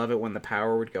used to love it when the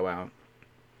power would go out.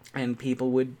 And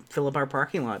people would fill up our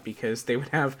parking lot because they would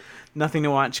have nothing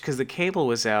to watch because the cable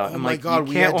was out. Oh I'm my like, God,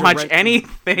 you we had can't to watch rent-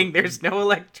 anything. There's no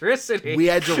electricity. We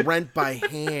had to rent by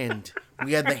hand.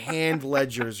 We had the hand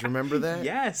ledgers. Remember that?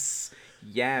 Yes.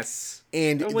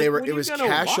 And I'm they like, were. what It are you was gonna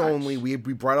cash watch? only. We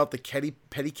brought out the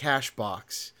petty cash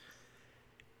box,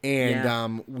 and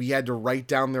Yeah. We had to write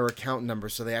down their account number.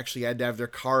 So they actually had to have their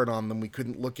card on them. We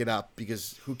couldn't look it up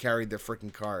because who carried their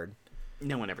freaking card?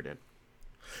 No one ever did.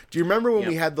 Do you remember when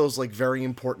we Yep. had those very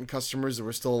important customers that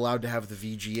were still allowed to have the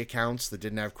VG accounts that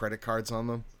didn't have credit cards on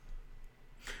them?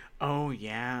 Oh,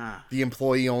 yeah. The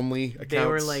employee only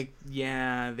accounts.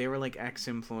 They were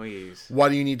ex-employees. Why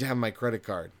do you need to have my credit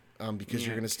card? Because Yeah,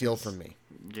 you're going to steal from me.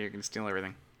 You're going to steal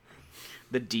everything.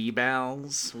 The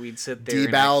D-Bals, we'd sit there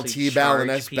D-Bal, and actually T-Bal, and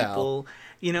charge S-Bal. people.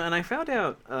 And I found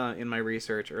out in my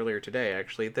research earlier today,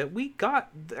 actually, that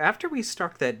after we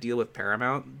struck that deal with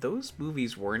Paramount, those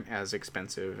movies weren't as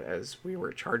expensive as we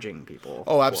were charging people.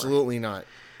 Oh, for. absolutely not.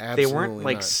 They Absolutely weren't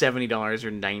not. $70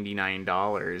 or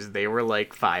 $99. They were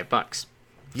 $5.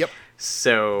 Yep.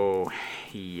 So,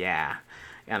 yeah.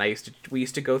 And we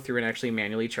used to go through and actually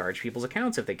manually charge people's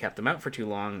accounts if they kept them out for too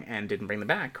long and didn't bring them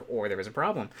back, or there was a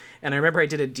problem. And I remember I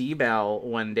did a D-Bal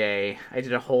one day. I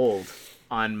did a hold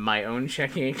on my own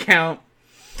checking account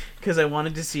because I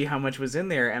wanted to see how much was in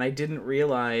there, and I didn't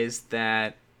realize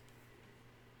that,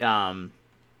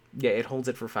 it holds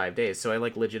it for 5 days. So I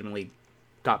legitimately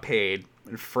got paid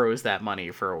and froze that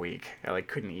money for a week. I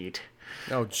couldn't eat.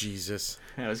 Oh, Jesus.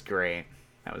 That was great.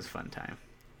 That was a fun time.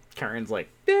 Karen's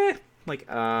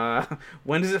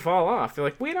when does it fall off? They're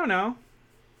like, we don't know.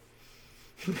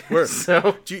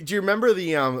 So Do you remember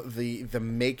the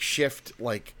makeshift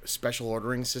like special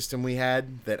ordering system we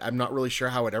had that I'm not really sure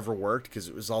how it ever worked because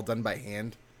it was all done by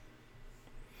hand?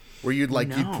 Where you'd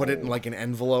put it in like an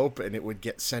envelope and it would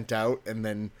get sent out, and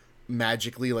then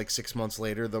magically like 6 months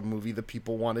later the movie the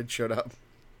people wanted showed up.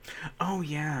 Oh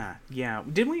yeah.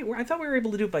 Did we? I thought we were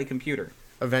able to do it by computer.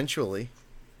 Eventually.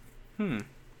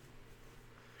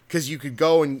 Because you could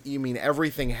go and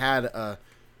everything had a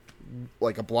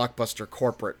Blockbuster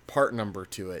corporate part number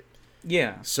to it.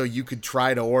 Yeah. So you could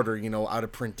try to order, out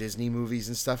of print Disney movies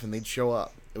and stuff, and they'd show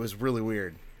up. It was really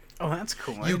weird. Oh, that's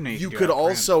cool. You could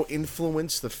also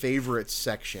influence the favorites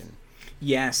section.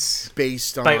 Yes.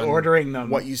 Based on by ordering them,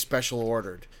 what you special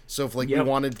ordered. So if we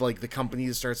wanted the company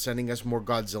to start sending us more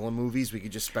Godzilla movies, we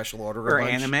could just special order a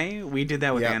bunch. Anime. We did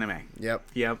that with anime.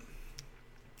 Yep.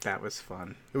 That was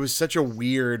fun. It was such a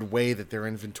weird way that their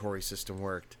inventory system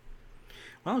worked.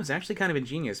 Well, it was actually kind of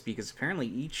ingenious because apparently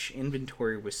each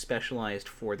inventory was specialized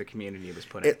for the community it was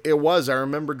put in. It was. I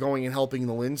remember going and helping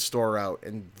the Lynn store out,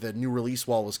 and the new release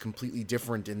wall was completely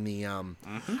different in the...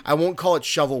 I won't call it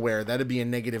shovelware. That'd be a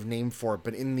negative name for it.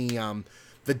 But in the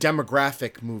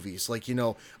demographic movies,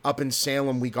 up in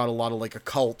Salem, we got a lot of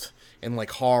occult and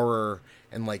horror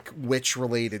and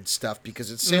witch-related stuff because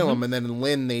it's Salem. And then in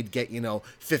Lynn, they'd get,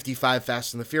 55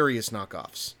 Fast and the Furious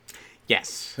knockoffs.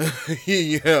 Yes.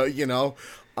 Yeah.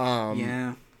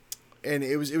 Yeah. And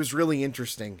it was really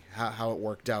interesting how it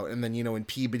worked out. And then, in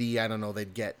Peabody, I don't know,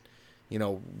 they'd get,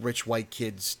 rich white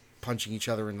kids punching each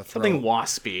other in the throat. Something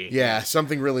waspy. Yeah,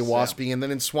 something really waspy. And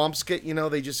then in Swampscott,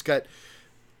 they just got,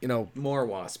 more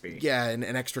waspy. Yeah, and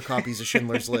extra copies of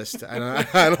Schindler's List. I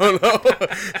don't know.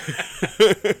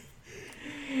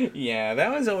 Yeah,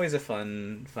 that was always a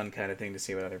fun kind of thing to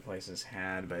see what other places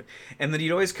had, and then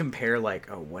you'd always compare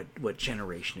what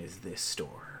generation is this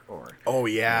store, or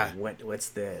what's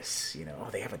this?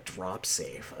 They have a drop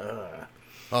safe.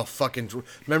 Oh fucking!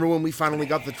 Remember when we finally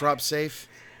got the drop safe?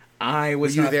 I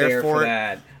was not there for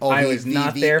that. I was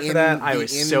not there for that. I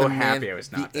was so happy I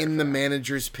was not there. In the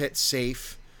manager's pit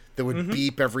safe that would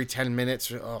beep every 10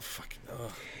 minutes. Oh fucking!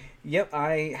 Ugh. Yep,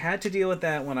 I had to deal with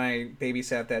that when I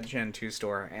babysat that Gen 2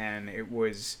 store, and it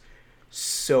was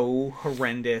so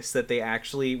horrendous that they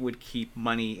actually would keep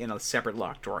money in a separate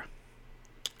locked drawer.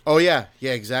 Oh, yeah.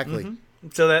 Yeah, exactly. Mm-hmm.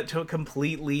 So that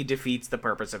completely defeats the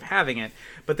purpose of having it.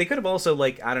 But they could have also,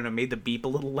 made the beep a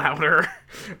little louder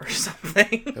or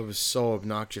something. It was so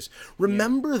obnoxious.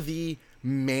 Remember the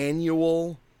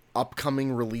manual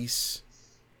upcoming release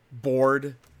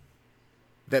board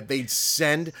that they'd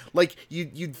send?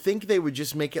 You'd think they would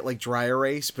just make it dry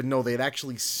erase, but no, they'd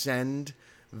actually send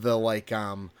the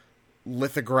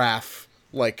lithograph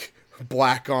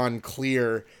black on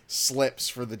clear slips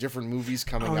for the different movies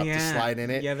coming up to slide in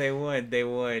it. Yeah, they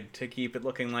would to keep it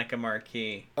looking like a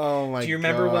marquee. Oh my god. Do you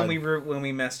remember when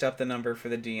we messed up the number for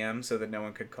the DM so that no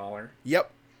one could call her? Yep.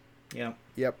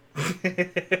 That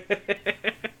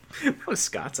was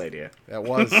Scott's idea. That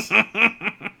was.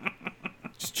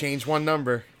 Just change one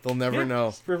number. They'll never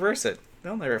know. Reverse it.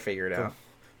 They'll never figure it out.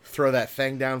 Throw that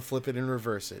thing down, flip it, and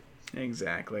reverse it.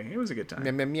 Exactly. It was a good time.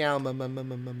 Meow,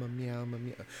 meow.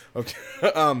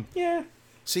 Okay. Yeah.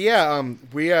 So yeah,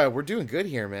 we're doing good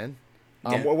here, man.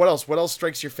 What else? What else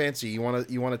strikes your fancy? You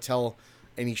wanna tell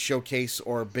any showcase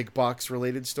or big box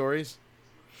related stories?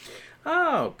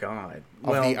 Oh God!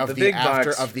 Of the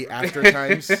after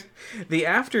times. The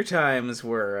after times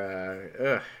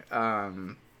were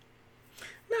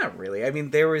not really. I mean,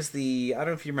 there was I don't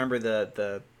know if you remember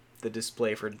the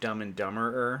display for Dumb and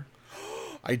Dumberer.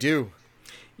 I do.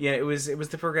 Yeah, it was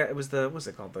what's it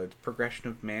called, the Progression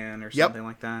of Man or something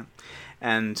like that.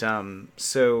 And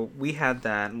so we had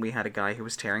that, and we had a guy who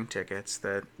was tearing tickets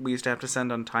that we used to have to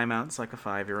send on timeouts like a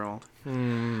 5-year-old.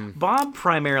 Bob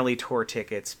primarily tore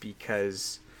tickets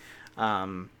because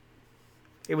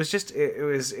it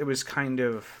was kind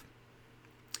of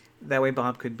that way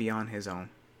Bob could be on his own.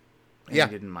 And he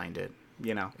didn't mind it,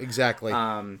 Exactly.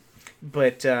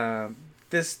 But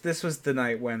this was the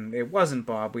night when it wasn't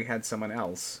Bob. We had someone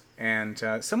else, and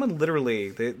someone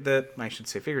literally, I should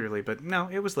say figuratively, but no,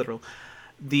 it was literal.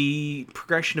 The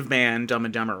Progression of Man, Dumb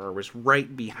and Dumberer, was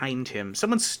right behind him.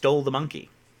 Someone stole the monkey.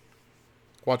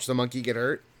 Watch the monkey get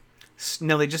hurt?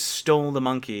 No, they just stole the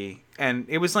monkey, and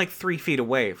it was 3 feet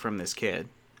away from this kid,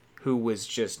 who was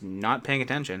just not paying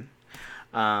attention.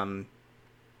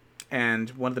 And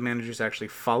one of the managers actually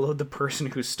followed the person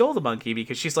who stole the monkey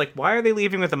because she's like, why are they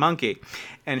leaving with the monkey?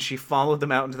 And she followed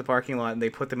them out into the parking lot, and they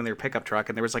put them in their pickup truck,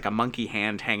 and there was a monkey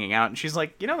hand hanging out. And she's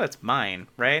like, that's mine,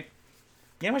 right?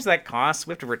 You know how much that costs?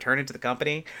 We have to return it to the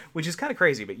company, which is kind of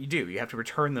crazy, but you do. You have to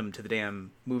return them to the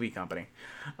damn movie company.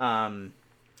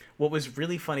 what was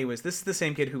really funny was this is the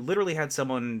same kid who literally had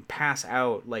someone pass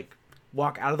out, like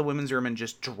walk out of the women's room and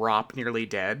just drop nearly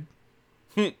dead.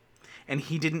 And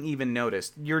he didn't even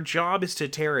notice. Your job is to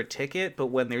tear a ticket, but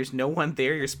when there's no one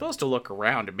there, you're supposed to look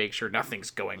around and make sure nothing's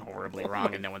going horribly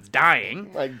wrong and no one's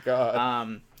dying. My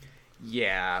God.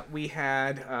 Yeah, we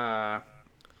had a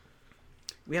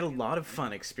lot of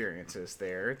fun experiences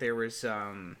there. There was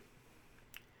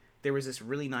this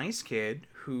really nice kid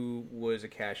who was a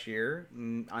cashier,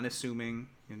 unassuming,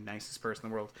 nicest person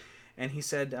in the world, and he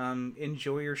said,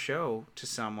 "Enjoy your show" to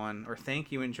someone, or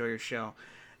 "Thank you, enjoy your show."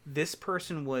 This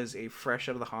person was a fresh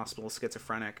out of the hospital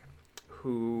schizophrenic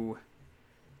who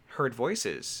heard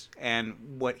voices,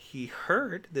 and what he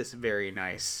heard this very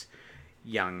nice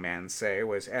young man say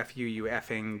was "F you, you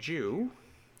effing Jew."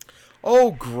 Oh,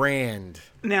 grand.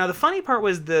 Now, the funny part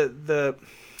was the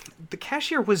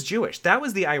cashier was Jewish. That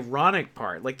was the ironic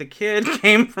part. Like, the kid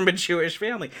came from a Jewish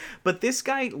family. But this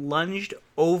guy lunged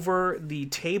over the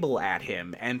table at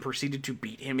him and proceeded to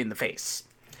beat him in the face.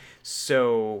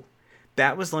 So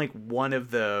that was, like, one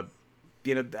of the...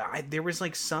 there was,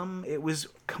 like, it was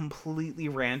completely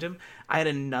random. I had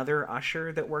another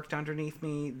usher that worked underneath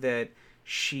me that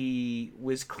she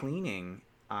was cleaning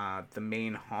the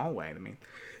main hallway.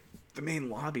 The main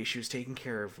lobby. She was taking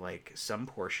care of, like, some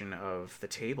portion of the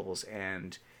tables,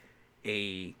 and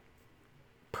a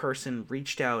person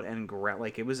reached out and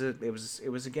grabbed, it was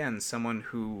again someone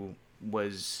who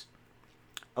was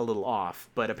a little off,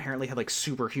 but apparently had, like,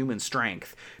 superhuman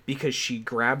strength, because she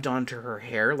grabbed onto her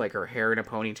hair, like her hair in a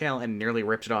ponytail, and nearly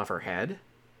ripped it off her head.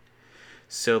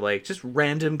 So, like, just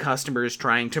random customers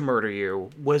trying to murder you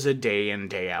was a day in,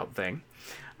 day out thing.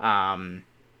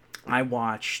 I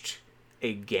watched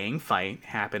a gang fight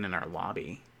happen in our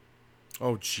lobby.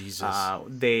 Oh, Jesus.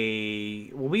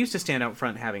 We used to stand out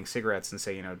front having cigarettes and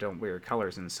say, don't wear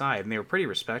colors inside, and they were pretty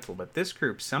respectful. But this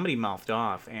group, somebody mouthed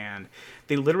off, and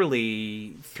they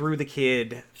literally threw the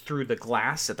kid through the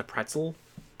glass at the pretzel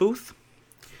booth.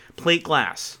 Plate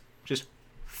glass. Just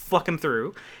fuck him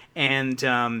through.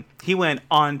 And he went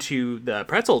onto the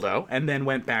pretzel dough and then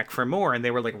went back for more, and they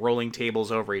were, like, rolling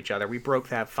tables over each other. We broke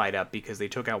that fight up because they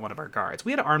took out one of our guards.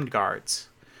 We had armed guards.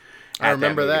 I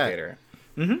remember that. Theater.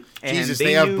 Mm-hmm. Jesus,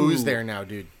 they have booze there now,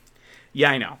 dude.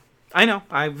 Yeah, I know.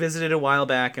 I visited a while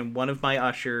back, and one of my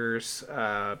ushers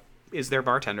is their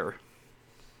bartender.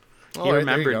 He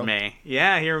remembered me.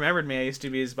 Yeah, he remembered me. I used to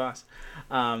be his boss.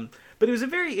 But it was a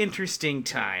very interesting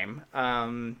time.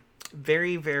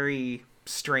 Very, very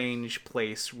strange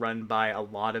place run by a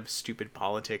lot of stupid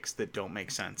politics that don't make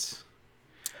sense.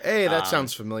 Hey, that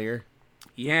sounds familiar.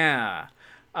 Yeah.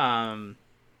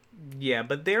 Yeah,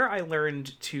 but there I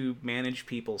learned to manage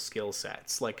people's skill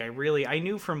sets. Like, I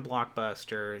knew from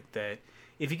Blockbuster that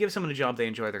if you give someone a job they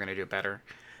enjoy, they're going to do it better.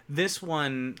 This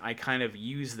one, I kind of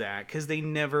used that because they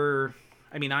never...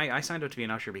 I signed up to be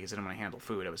an usher because I didn't want to handle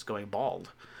food. I was going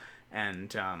bald.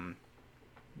 And,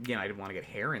 I didn't want to get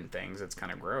hair in things. It's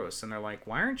kind of gross. And they're like,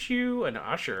 why aren't you an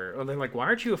usher? Or they're like, why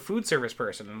aren't you a food service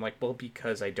person? And I'm like, well,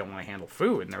 because I don't want to handle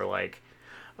food. And they're like,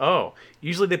 oh,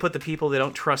 usually they put the people they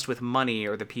don't trust with money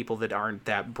or the people that aren't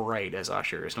that bright as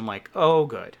ushers. And I'm like, oh,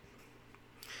 good.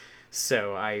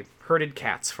 So I herded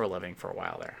cats for a living for a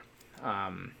while there.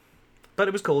 But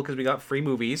it was cool because we got free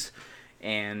movies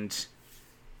and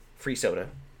free soda.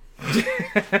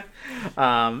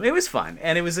 It was fun,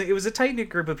 and it was a tight-knit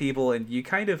group of people, and you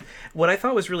kind of... What I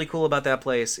thought was really cool about that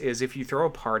place is if you throw a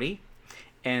party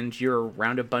and you're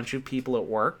around a bunch of people at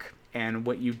work, and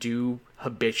what you do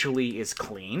habitually is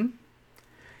clean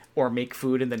or make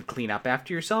food and then clean up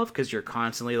after yourself, because you're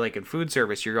constantly, like in food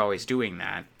service, you're always doing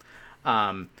that.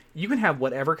 You can have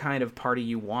whatever kind of party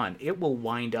you want. It will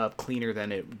wind up cleaner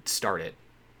than it started.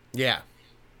 Yeah.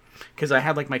 Because I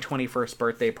had, like, my 21st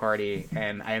birthday party,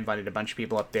 and I invited a bunch of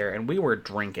people up there, and we were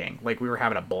drinking. Like, we were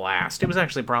having a blast. It was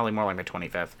actually probably more like my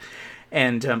 25th.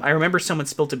 And I remember someone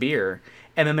spilled a beer,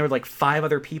 and then there were, like, 5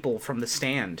 other people from the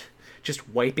stand just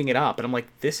wiping it up. And I'm like,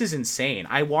 this is insane.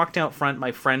 I walked out front.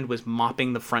 My friend was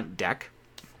mopping the front deck.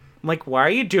 I'm like, why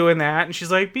are you doing that? And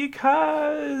she's like,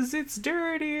 because it's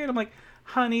dirty. And I'm like,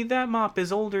 honey, that mop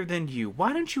is older than you.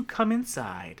 Why don't you come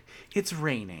inside? It's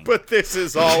raining. But this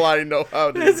is all I know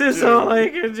how to do. This is all I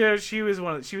can do. She was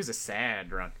a sad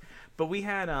drunk. But we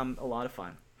had a lot of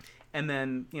fun. And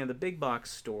then, the big box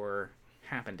store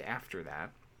happened after that.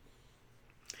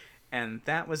 And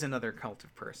that was another cult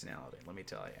of personality, let me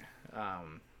tell you.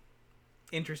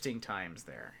 Interesting times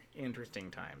there. When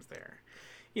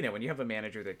you have a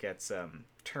manager that gets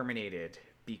terminated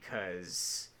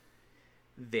because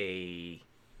they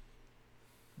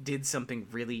did something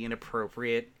really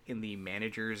inappropriate in the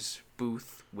manager's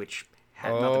booth, which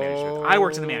Not the manager's booth. I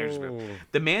worked in the manager's Oh. booth.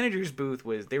 The manager's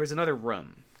booth there was another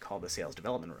room called the sales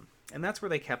development room. And that's where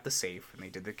they kept the safe and they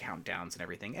did the countdowns and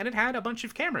everything. And it had a bunch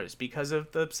of cameras because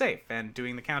of the safe and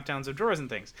doing the countdowns of drawers and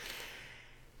things.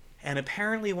 And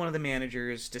apparently one of the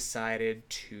managers decided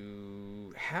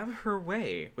to have her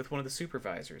way with one of the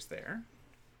supervisors there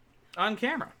on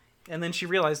camera. And then she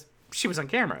realized she was on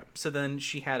camera. So then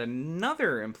she had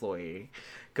another employee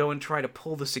go and try to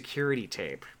pull the security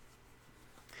tape.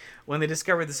 When they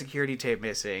discovered the security tape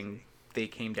missing, they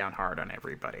came down hard on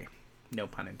everybody. No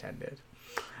pun intended.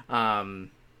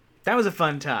 That was a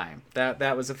fun time.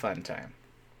 That was a fun time.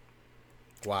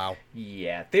 Wow.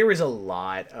 Yeah, there was a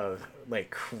lot of like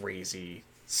crazy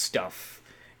stuff.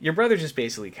 Your brother just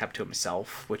basically kept to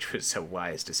himself, which was a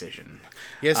wise decision.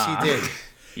 Yes, he did.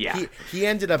 Yeah. He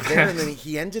ended up there, and then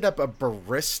he ended up a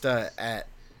barista at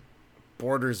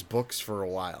Borders Books for a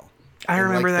while. I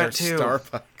remember their that too.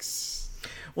 Starbucks.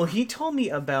 Well, he told me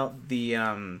about the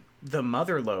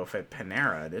mother loaf at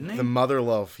Panera, didn't he? The Mother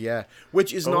Loaf, yeah.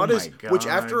 Which is Oh not my as... Which, God.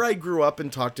 after I grew up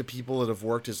and talked to people that have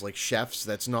worked as, like, chefs,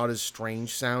 that's not as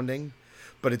strange sounding.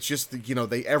 But it's just,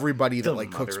 everybody that, The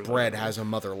like, cooks Mother bread Loaf. has a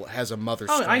mother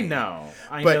Oh, strain. I know.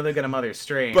 I But- know they've got a mother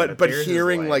strain. But theirs is,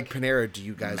 hearing, like, Panera, do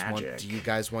you magic.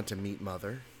 guys want to meet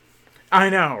Mother? I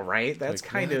know, right? That's Like,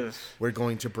 kind what? of... We're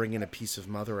going to bring in a piece of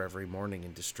Mother every morning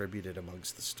and distribute it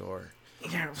amongst the store.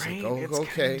 Yeah, like, right? oh, It's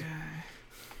okay. kinda...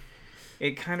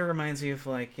 It kind of reminds me of,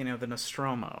 like, the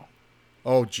Nostromo.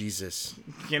 Oh, Jesus.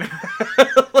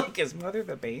 Like, is Mother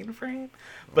the mainframe?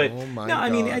 But Oh my no, I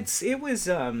mean, God.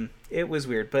 it was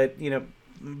weird. But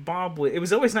Bob, it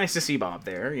was always nice to see Bob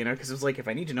there, because it was like, if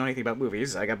I need to know anything about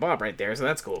movies, I got Bob right there, so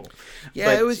that's cool. Yeah,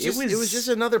 But it was just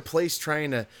another place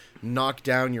trying to knock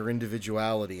down your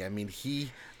individuality. I mean, he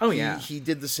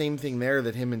did the same thing there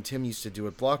that him and Tim used to do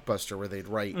at Blockbuster, where they'd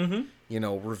write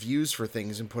reviews for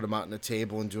things and put them out on a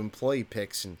table and do employee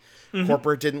picks. And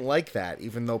corporate didn't like that,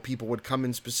 even though people would come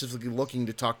in specifically looking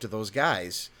to talk to those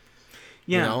guys.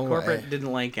 Yeah, You know, corporate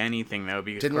didn't like anything though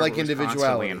because didn't corporate like was constantly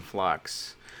individuality. in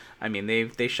flux. I mean,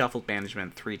 they shuffled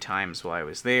management 3 times while I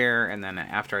was there, and then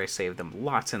after I saved them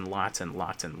lots and lots and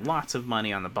lots and lots of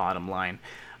money on the bottom line,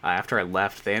 after I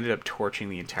left, they ended up torching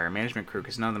the entire management crew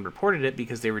because none of them reported it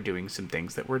because they were doing some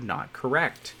things that were not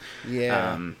correct.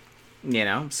 Yeah.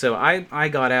 So I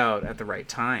got out at the right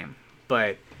time,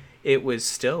 but it was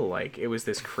still like, it was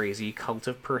this crazy cult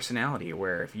of personality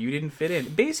where if you didn't fit in,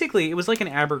 basically it was like an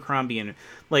Abercrombie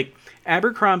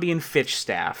and Fitch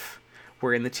staff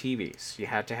were in the TVs. You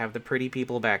had to have the pretty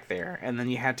people back there, and then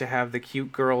you had to have the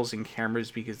cute girls in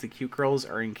cameras because the cute girls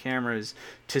are in cameras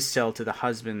to sell to the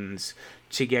husbands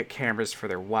to get cameras for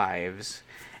their wives.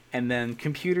 And then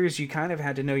computers, you kind of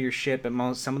had to know your shit,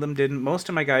 but some of them didn't. Most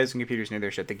of my guys in computers knew their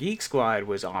shit. The Geek Squad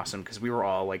was awesome because we were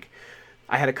all like,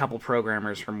 I had a couple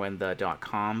programmers from when the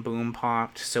 .com boom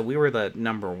popped, so we were the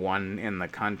 #1 in the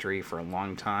country for a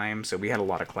long time, so we had a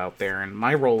lot of clout there, and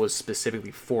my role was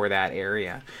specifically for that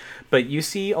area. But you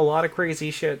see a lot of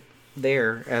crazy shit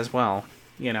there as well,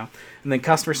 And then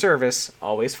customer service,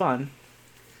 always fun.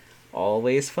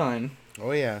 Always fun.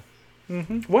 Oh, yeah.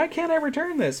 Why can't I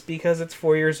return this? Because it's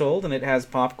 4 years old and it has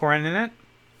popcorn in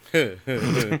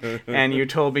it. And you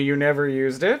told me you never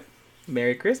used it.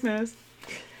 Merry Christmas.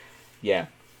 Yeah.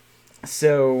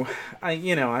 So,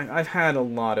 I've had a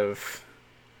lot of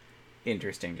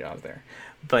interesting jobs there.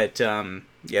 But,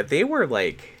 they were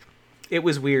like, it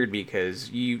was weird because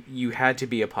you had to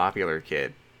be a popular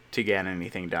kid to get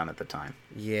anything done at the time.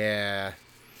 Yeah.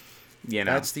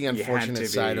 That's the unfortunate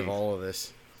side of all of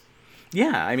this.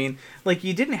 Yeah, I mean, like,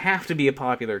 you didn't have to be a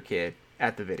popular kid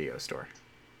at the video store.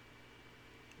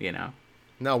 No,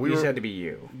 You just had to be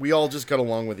you. We all just got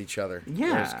along with each other.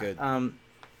 Yeah. It was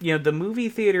good. The movie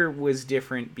theater was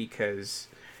different because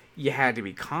you had to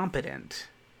be competent,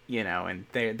 and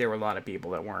there were a lot of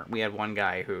people that weren't. We had one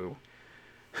guy who,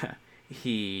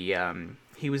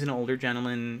 he was an older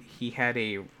gentleman. He had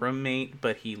a roommate,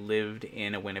 but he lived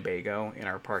in a Winnebago in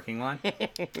our parking lot.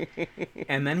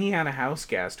 And then he had a house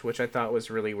guest, which I thought was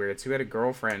really weird. So he had a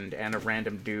girlfriend and a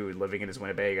random dude living in his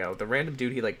Winnebago. The random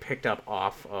dude he, like, picked up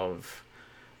off of,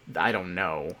 I don't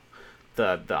know,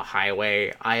 the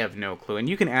highway. I have no clue. And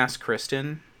you can ask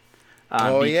Kristen.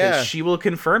 Because she will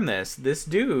confirm this. This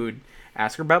dude,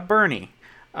 ask her about Bernie.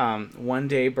 One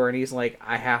day Bernie's like,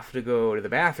 I have to go to the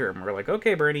bathroom. We're like,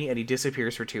 okay, Bernie. And he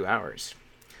disappears for 2 hours.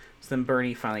 So then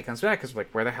Bernie finally comes back because we're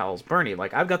like, where the hell's Bernie?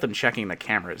 Like, I've got them checking the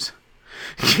cameras.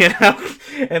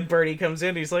 And Bernie comes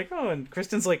in. He's like, oh, and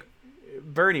Kristen's like,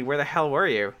 Bernie, where the hell were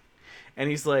you? And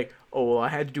he's like, oh, well, I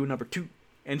had to do number 2.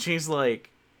 And she's like,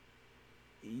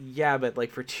 yeah, but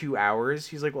like for 2 hours.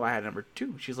 He's like, well, I had number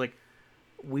 2. She's like,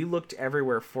 we looked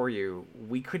everywhere for you.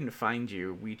 We couldn't find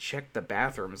you. We checked the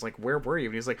bathrooms. Like, where were you?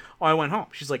 And he's like, oh, I went home.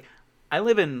 She's like, I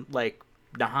live in, like,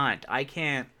 Nahant. I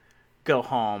can't go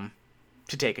home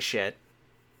to take a shit.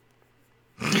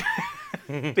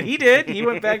 But he did. He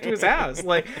went back to his house.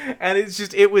 Like, and it's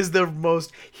just, it was the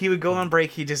most, he would go on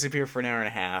break, he'd disappear for an hour and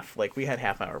a half. Like, we had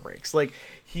half-hour breaks. Like,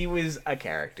 he was a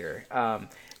character. Now,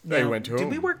 went to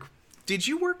home. Did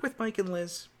you work with Mike and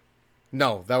Liz?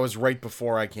 No, that was right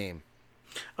before I came.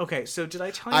 Okay, so did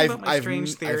I tell you about my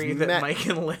strange theory that Mike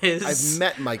and Liz... I've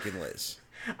met Mike and Liz.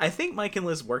 I think Mike and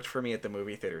Liz worked for me at the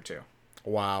movie theater, too.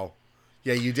 Wow.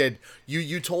 Yeah, you did.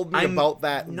 You told me about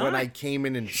that when I came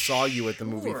in and saw you at the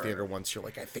movie theater once. You're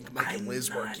like, I think Mike and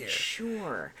Liz work here.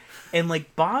 Sure. And,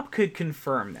 like, Bob could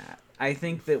confirm that. I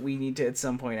think that we need to, at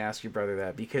some point, ask your brother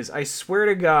that, because I swear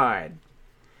to God,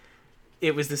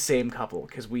 it was the same couple,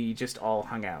 because we just all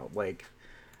hung out. Like,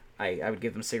 I would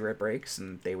give them cigarette breaks,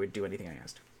 and they would do anything I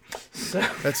asked. So,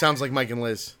 that sounds like Mike and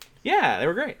Liz. Yeah, they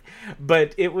were great.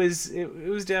 But it was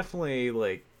definitely,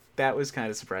 like, that was kind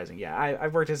of surprising. Yeah,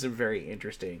 I've worked at some very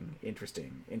interesting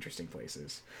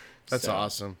places. That's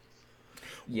awesome.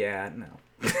 Yeah, no.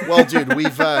 Well, dude,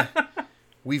 we've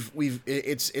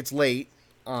it's late.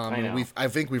 I know. I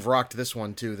think we've rocked this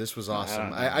one too. This was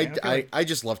awesome. I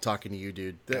just love talking to you,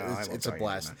 dude. It's a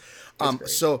blast.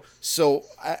 So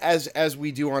as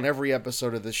we do on every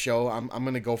episode of the show, I'm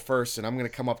gonna go first, and I'm gonna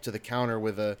come up to the counter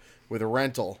with a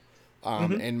rental.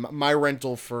 And my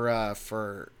rental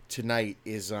for tonight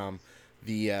is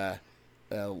the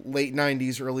late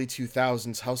 90s, early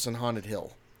 2000s House on Haunted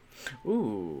Hill.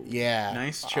 Ooh. Yeah.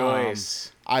 Nice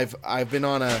choice. I've been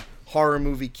on a horror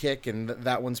movie kick, and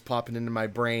that one's popping into my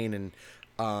brain, and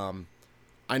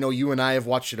I know you and I have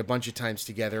watched it a bunch of times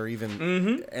together,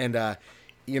 even and I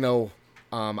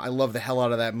love the hell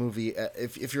out of that movie.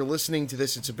 If you're listening to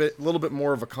this, it's a little bit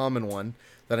more of a common one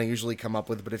than I usually come up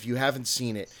with, but if you haven't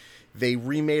seen it, they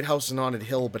remade House on Haunted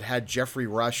Hill, but had Jeffrey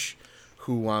Rush,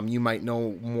 who you might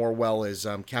know more well as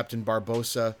Captain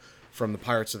Barbossa from the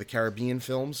Pirates of the Caribbean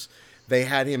films. They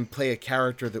had him play a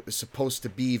character that was supposed to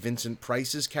be Vincent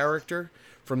Price's character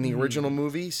from the original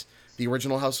movies, the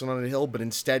original House on Haunted Hill, but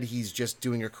instead he's just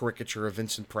doing a caricature of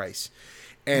Vincent Price.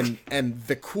 And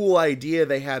the cool idea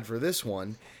they had for this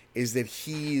one is that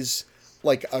he's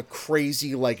like a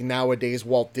crazy, like nowadays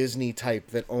Walt Disney type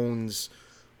that owns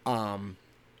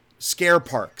scare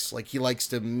parks. Like he likes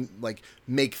to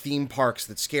make theme parks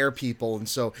that scare people, and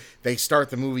so they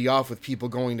start the movie off with people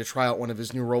going to try out one of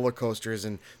his new roller coasters,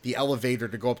 and the elevator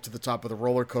to go up to the top of the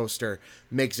roller coaster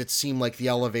makes it seem like the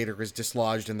elevator is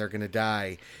dislodged and they're going to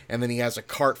die, and then he has a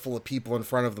cart full of people in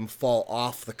front of them fall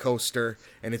off the coaster,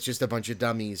 and it's just a bunch of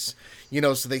dummies,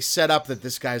 so they set up that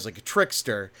this guy's like a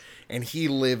trickster, and he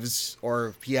has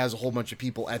a whole bunch of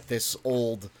people at this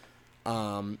old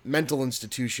mental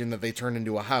institution that they turn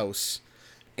into a house,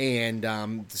 and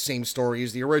the same story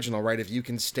as the original, right? If you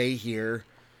can stay here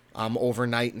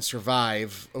overnight and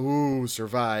survive,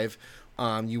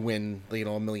 you win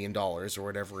 $1 million or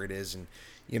whatever it is. And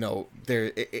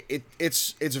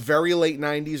it's very late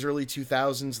 90s, early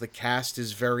 2000s. The cast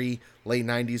is very late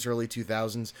 90s, early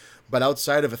 2000s, but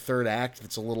outside of a third act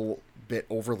that's a little bit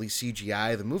overly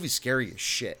CGI, the movie's scary as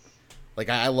shit. Like,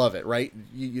 I love it, right?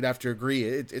 You'd have to agree.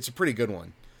 It's a pretty good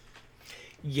one.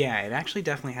 Yeah, it actually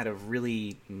definitely had a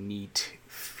really neat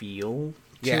feel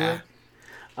to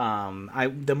it.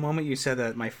 The moment you said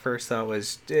that, my first thought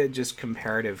was just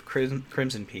comparative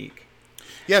Crimson Peak.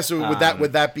 Yeah, so would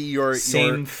that be your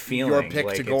feeling, your pick,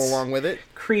 like, to go along with it?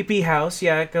 Creepy house,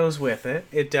 yeah, it goes with it.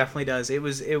 It definitely does. It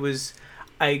was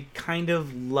I kind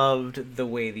of loved the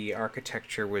way the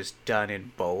architecture was done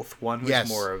in both. One was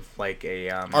more of like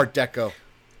a Art Deco,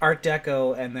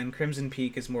 and then Crimson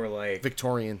Peak is more like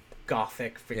Victorian,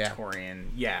 Gothic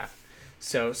Victorian. Yeah.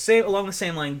 So along the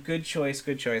same line, good choice.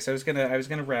 I was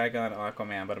gonna rag on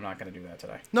Aquaman, but I'm not gonna do that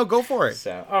today. No, go for it.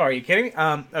 So, are you kidding me?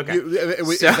 Okay.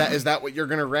 Is that what you're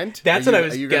gonna rent? That's what I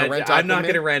was gonna rent. I'm not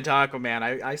gonna rent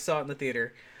Aquaman. I saw it in the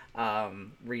theater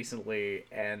recently,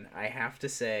 and I have to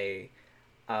say,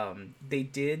 they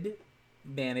did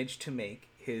manage to make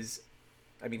his.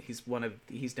 I mean, he's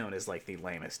known as like the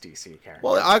lamest DC character.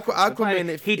 Well,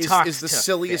 Aquaman is the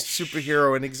silliest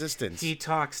superhero in existence. He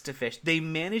talks to fish. They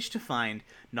managed to find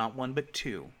not one but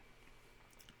two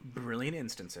brilliant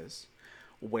instances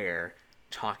where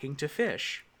talking to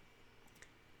fish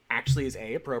actually is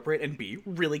A, appropriate, and B,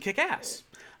 really kick ass.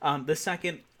 The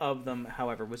second of them,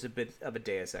 however, was a bit of a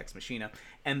Deus Ex Machina.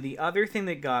 And the other thing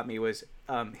that got me was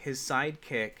his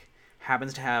sidekick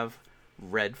happens to have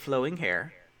red flowing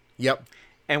hair. Yep.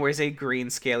 And wears a green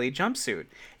scaly jumpsuit.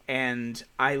 And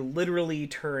I literally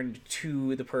turned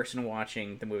to the person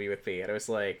watching the movie with me, and I was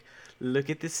like, "Look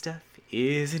at this stuff,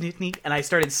 isn't it neat?" And I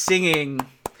started singing.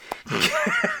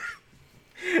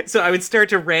 So I would start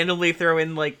to randomly throw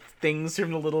in like things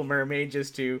from The Little Mermaid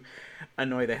just to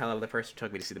annoy the hell out of the person who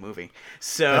took me to see the movie.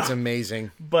 So That's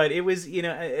amazing. But it was,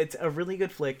 it's a really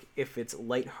good flick. If it's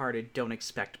lighthearted, don't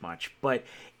expect much. But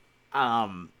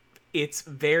it's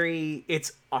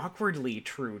awkwardly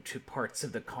true to parts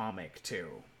of the comic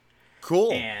too.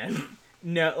 Cool. And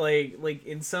no, like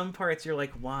in some parts you're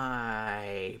like,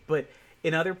 why? But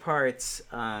in other parts,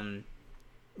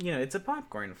 it's a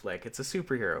popcorn flick. It's a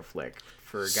superhero flick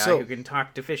for a guy who can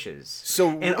talk to fishes. So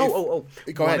and go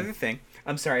one ahead. other thing.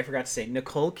 I'm sorry, I forgot to say.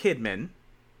 Nicole Kidman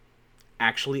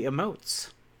actually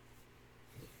emotes.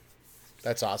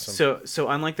 That's awesome. So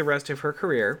unlike the rest of her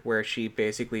career, where she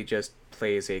basically just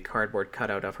plays a cardboard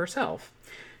cutout of herself,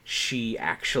 she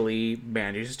actually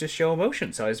manages to show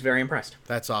emotion. So I was very impressed.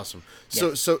 That's awesome.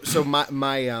 Yeah. So my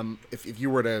if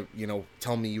you were to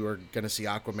tell me you were gonna see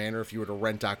Aquaman, or if you were to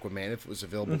rent Aquaman, if it was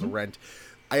available to rent,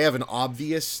 I have an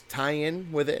obvious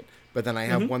tie-in with it, but then I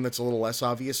have one that's a little less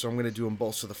obvious. So I'm gonna do them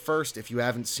both. So the first, if you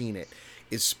haven't seen it,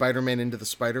 is Spider-Man Into the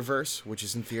Spider-Verse, which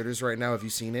is in theaters right now. Have you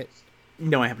seen it?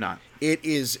 No, I have not. It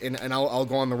is, and I'll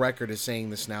go on the record as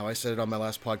saying this now. I said it on my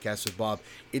last podcast with Bob.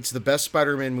 It's the best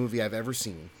Spider-Man movie I've ever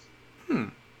seen.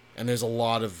 And there's a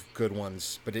lot of good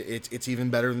ones, but it's even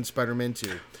better than Spider-Man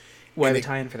 2. Well, I have a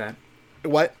tie-in for that.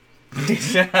 What?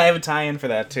 I have a tie-in for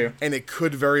that, too. And it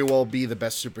could very well be the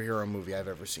best superhero movie I've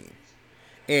ever seen.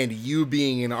 And you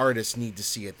being an artist need to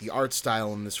see it. The art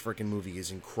style in this freaking movie is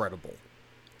incredible.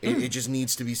 It just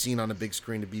needs to be seen on a big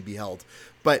screen to be beheld.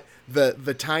 But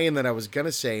the tie-in that I was going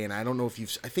to say, and I don't know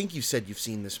if I think you said you've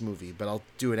seen this movie, but I'll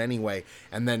do it anyway.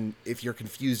 And then if you're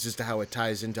confused as to how it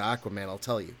ties into Aquaman, I'll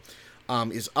tell you.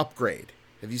 Is Upgrade.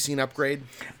 Have you seen Upgrade?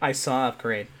 I saw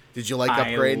Upgrade. Did you like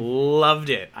Upgrade? I loved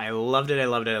it. I loved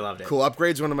it. Cool.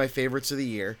 Upgrade's one of my favorites of the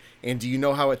year. And do you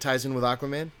know how it ties in with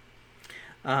Aquaman?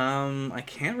 I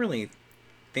can't really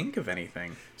think of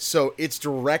anything. So it's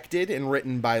directed and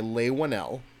written by Leigh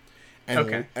Whannell.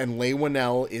 And Leigh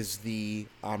Whannell is the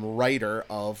writer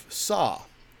of Saw.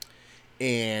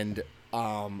 And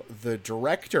the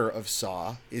director of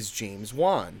Saw is James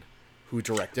Wan, who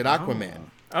directed Aquaman.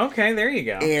 Okay, there you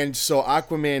go. And so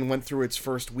Aquaman went through its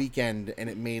first weekend, and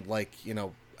it made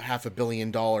 $500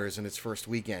 million in its first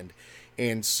weekend.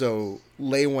 And so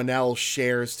Leigh Whannell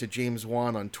shares to James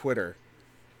Wan on Twitter.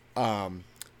 And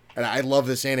I love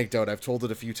this anecdote. I've told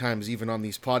it a few times, even on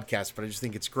these podcasts, but I just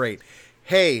think it's great.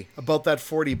 Hey, about that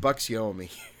 $40 you owe me.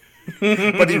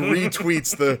 But he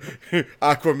retweets the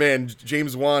Aquaman.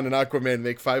 James Wan and Aquaman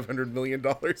make $500 million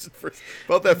about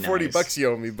that $40 you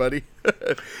owe me, buddy.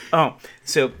 Oh,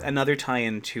 so another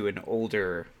tie-in to an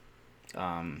older,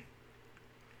 well,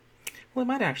 it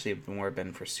might actually have more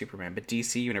been for Superman, but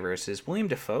DC Universe is William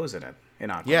Dafoe's in it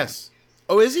in Aquaman. Yes.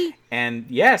 Oh, is he? And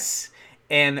yes.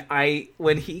 And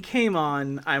when he came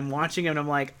on, I'm watching him and I'm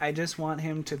like, I just want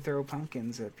him to throw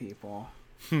pumpkins at people.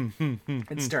 And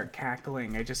start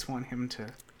cackling. I just want him to...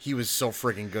 He was so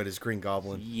freaking good as Green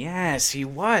Goblin. Yes, he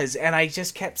was. And I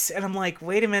just kept... And I'm like,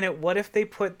 wait a minute, what if they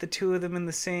put the two of them in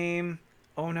the same...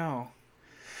 Oh, no.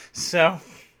 So,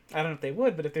 I don't know if they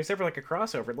would, but if there's ever a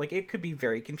crossover, it could be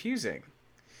very confusing.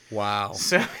 Wow.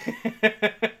 So...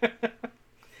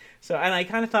 So, and I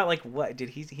kind of thought, what did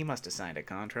he must have signed a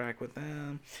contract with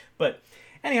them. But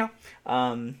anyhow,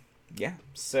 yeah.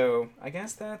 So I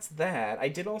guess that's that. I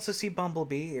did also see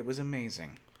Bumblebee. It was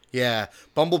amazing. Yeah,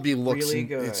 Bumblebee looks really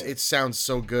good. It sounds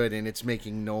so good, and it's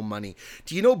making no money.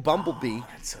 Do you know Bumblebee? Oh,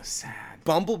 that's so sad.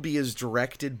 Bumblebee is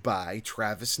directed by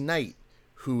Travis Knight,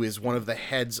 who is one of the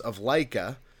heads of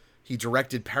Laika. He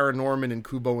directed Paranorman and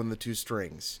Kubo and the Two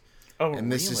Strings. Oh,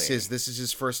 and this really? is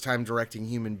his first time directing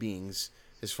human beings,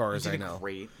 as far as I know.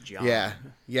 Great job. Yeah.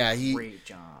 Great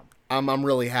job. I'm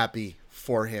really happy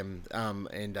for him.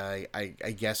 And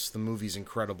I guess the movie's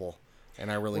incredible,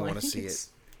 and I really want to see it.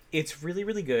 It's really,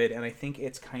 really good, and I think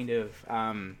it's kind of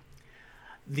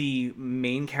the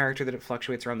main character that it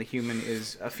fluctuates around the human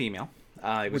is a female,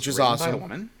 which is written awesome. by a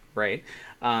woman, right?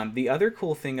 The other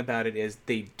cool thing about it is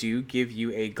they do give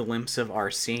you a glimpse of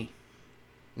RC.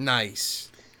 Nice.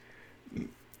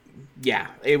 Yeah,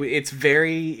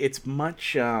 it's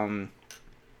much.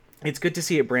 It's good to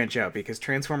see it branch out because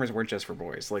Transformers weren't just for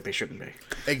boys, like they shouldn't be.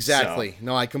 Exactly. So,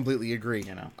 no, I completely agree.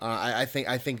 I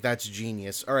think that's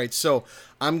genius. All right, so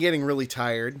I'm getting really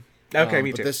tired. Okay,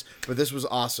 me too. But this was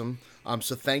awesome.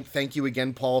 So thank you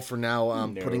again, Paul, for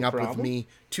now putting up with me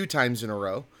 2 times in a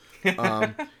row.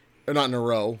 Or not in a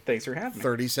row. Thanks for having me.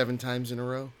 37 times in a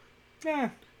row. Yeah.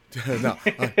 No,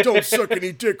 don't suck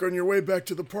any dick on your way back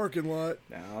to the parking lot.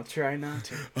 No, I'll try not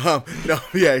to. No,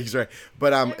 yeah, he's right.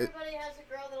 But Everybody has a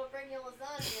girl that'll bring you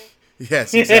lasagna.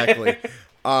 yes, exactly.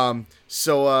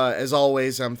 So as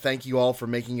always, thank you all for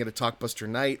making it a Talkbuster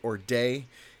night or day,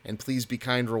 and please be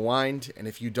kind, rewind. And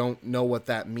if you don't know what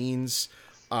that means,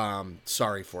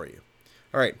 sorry for you.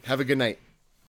 All right, have a good night.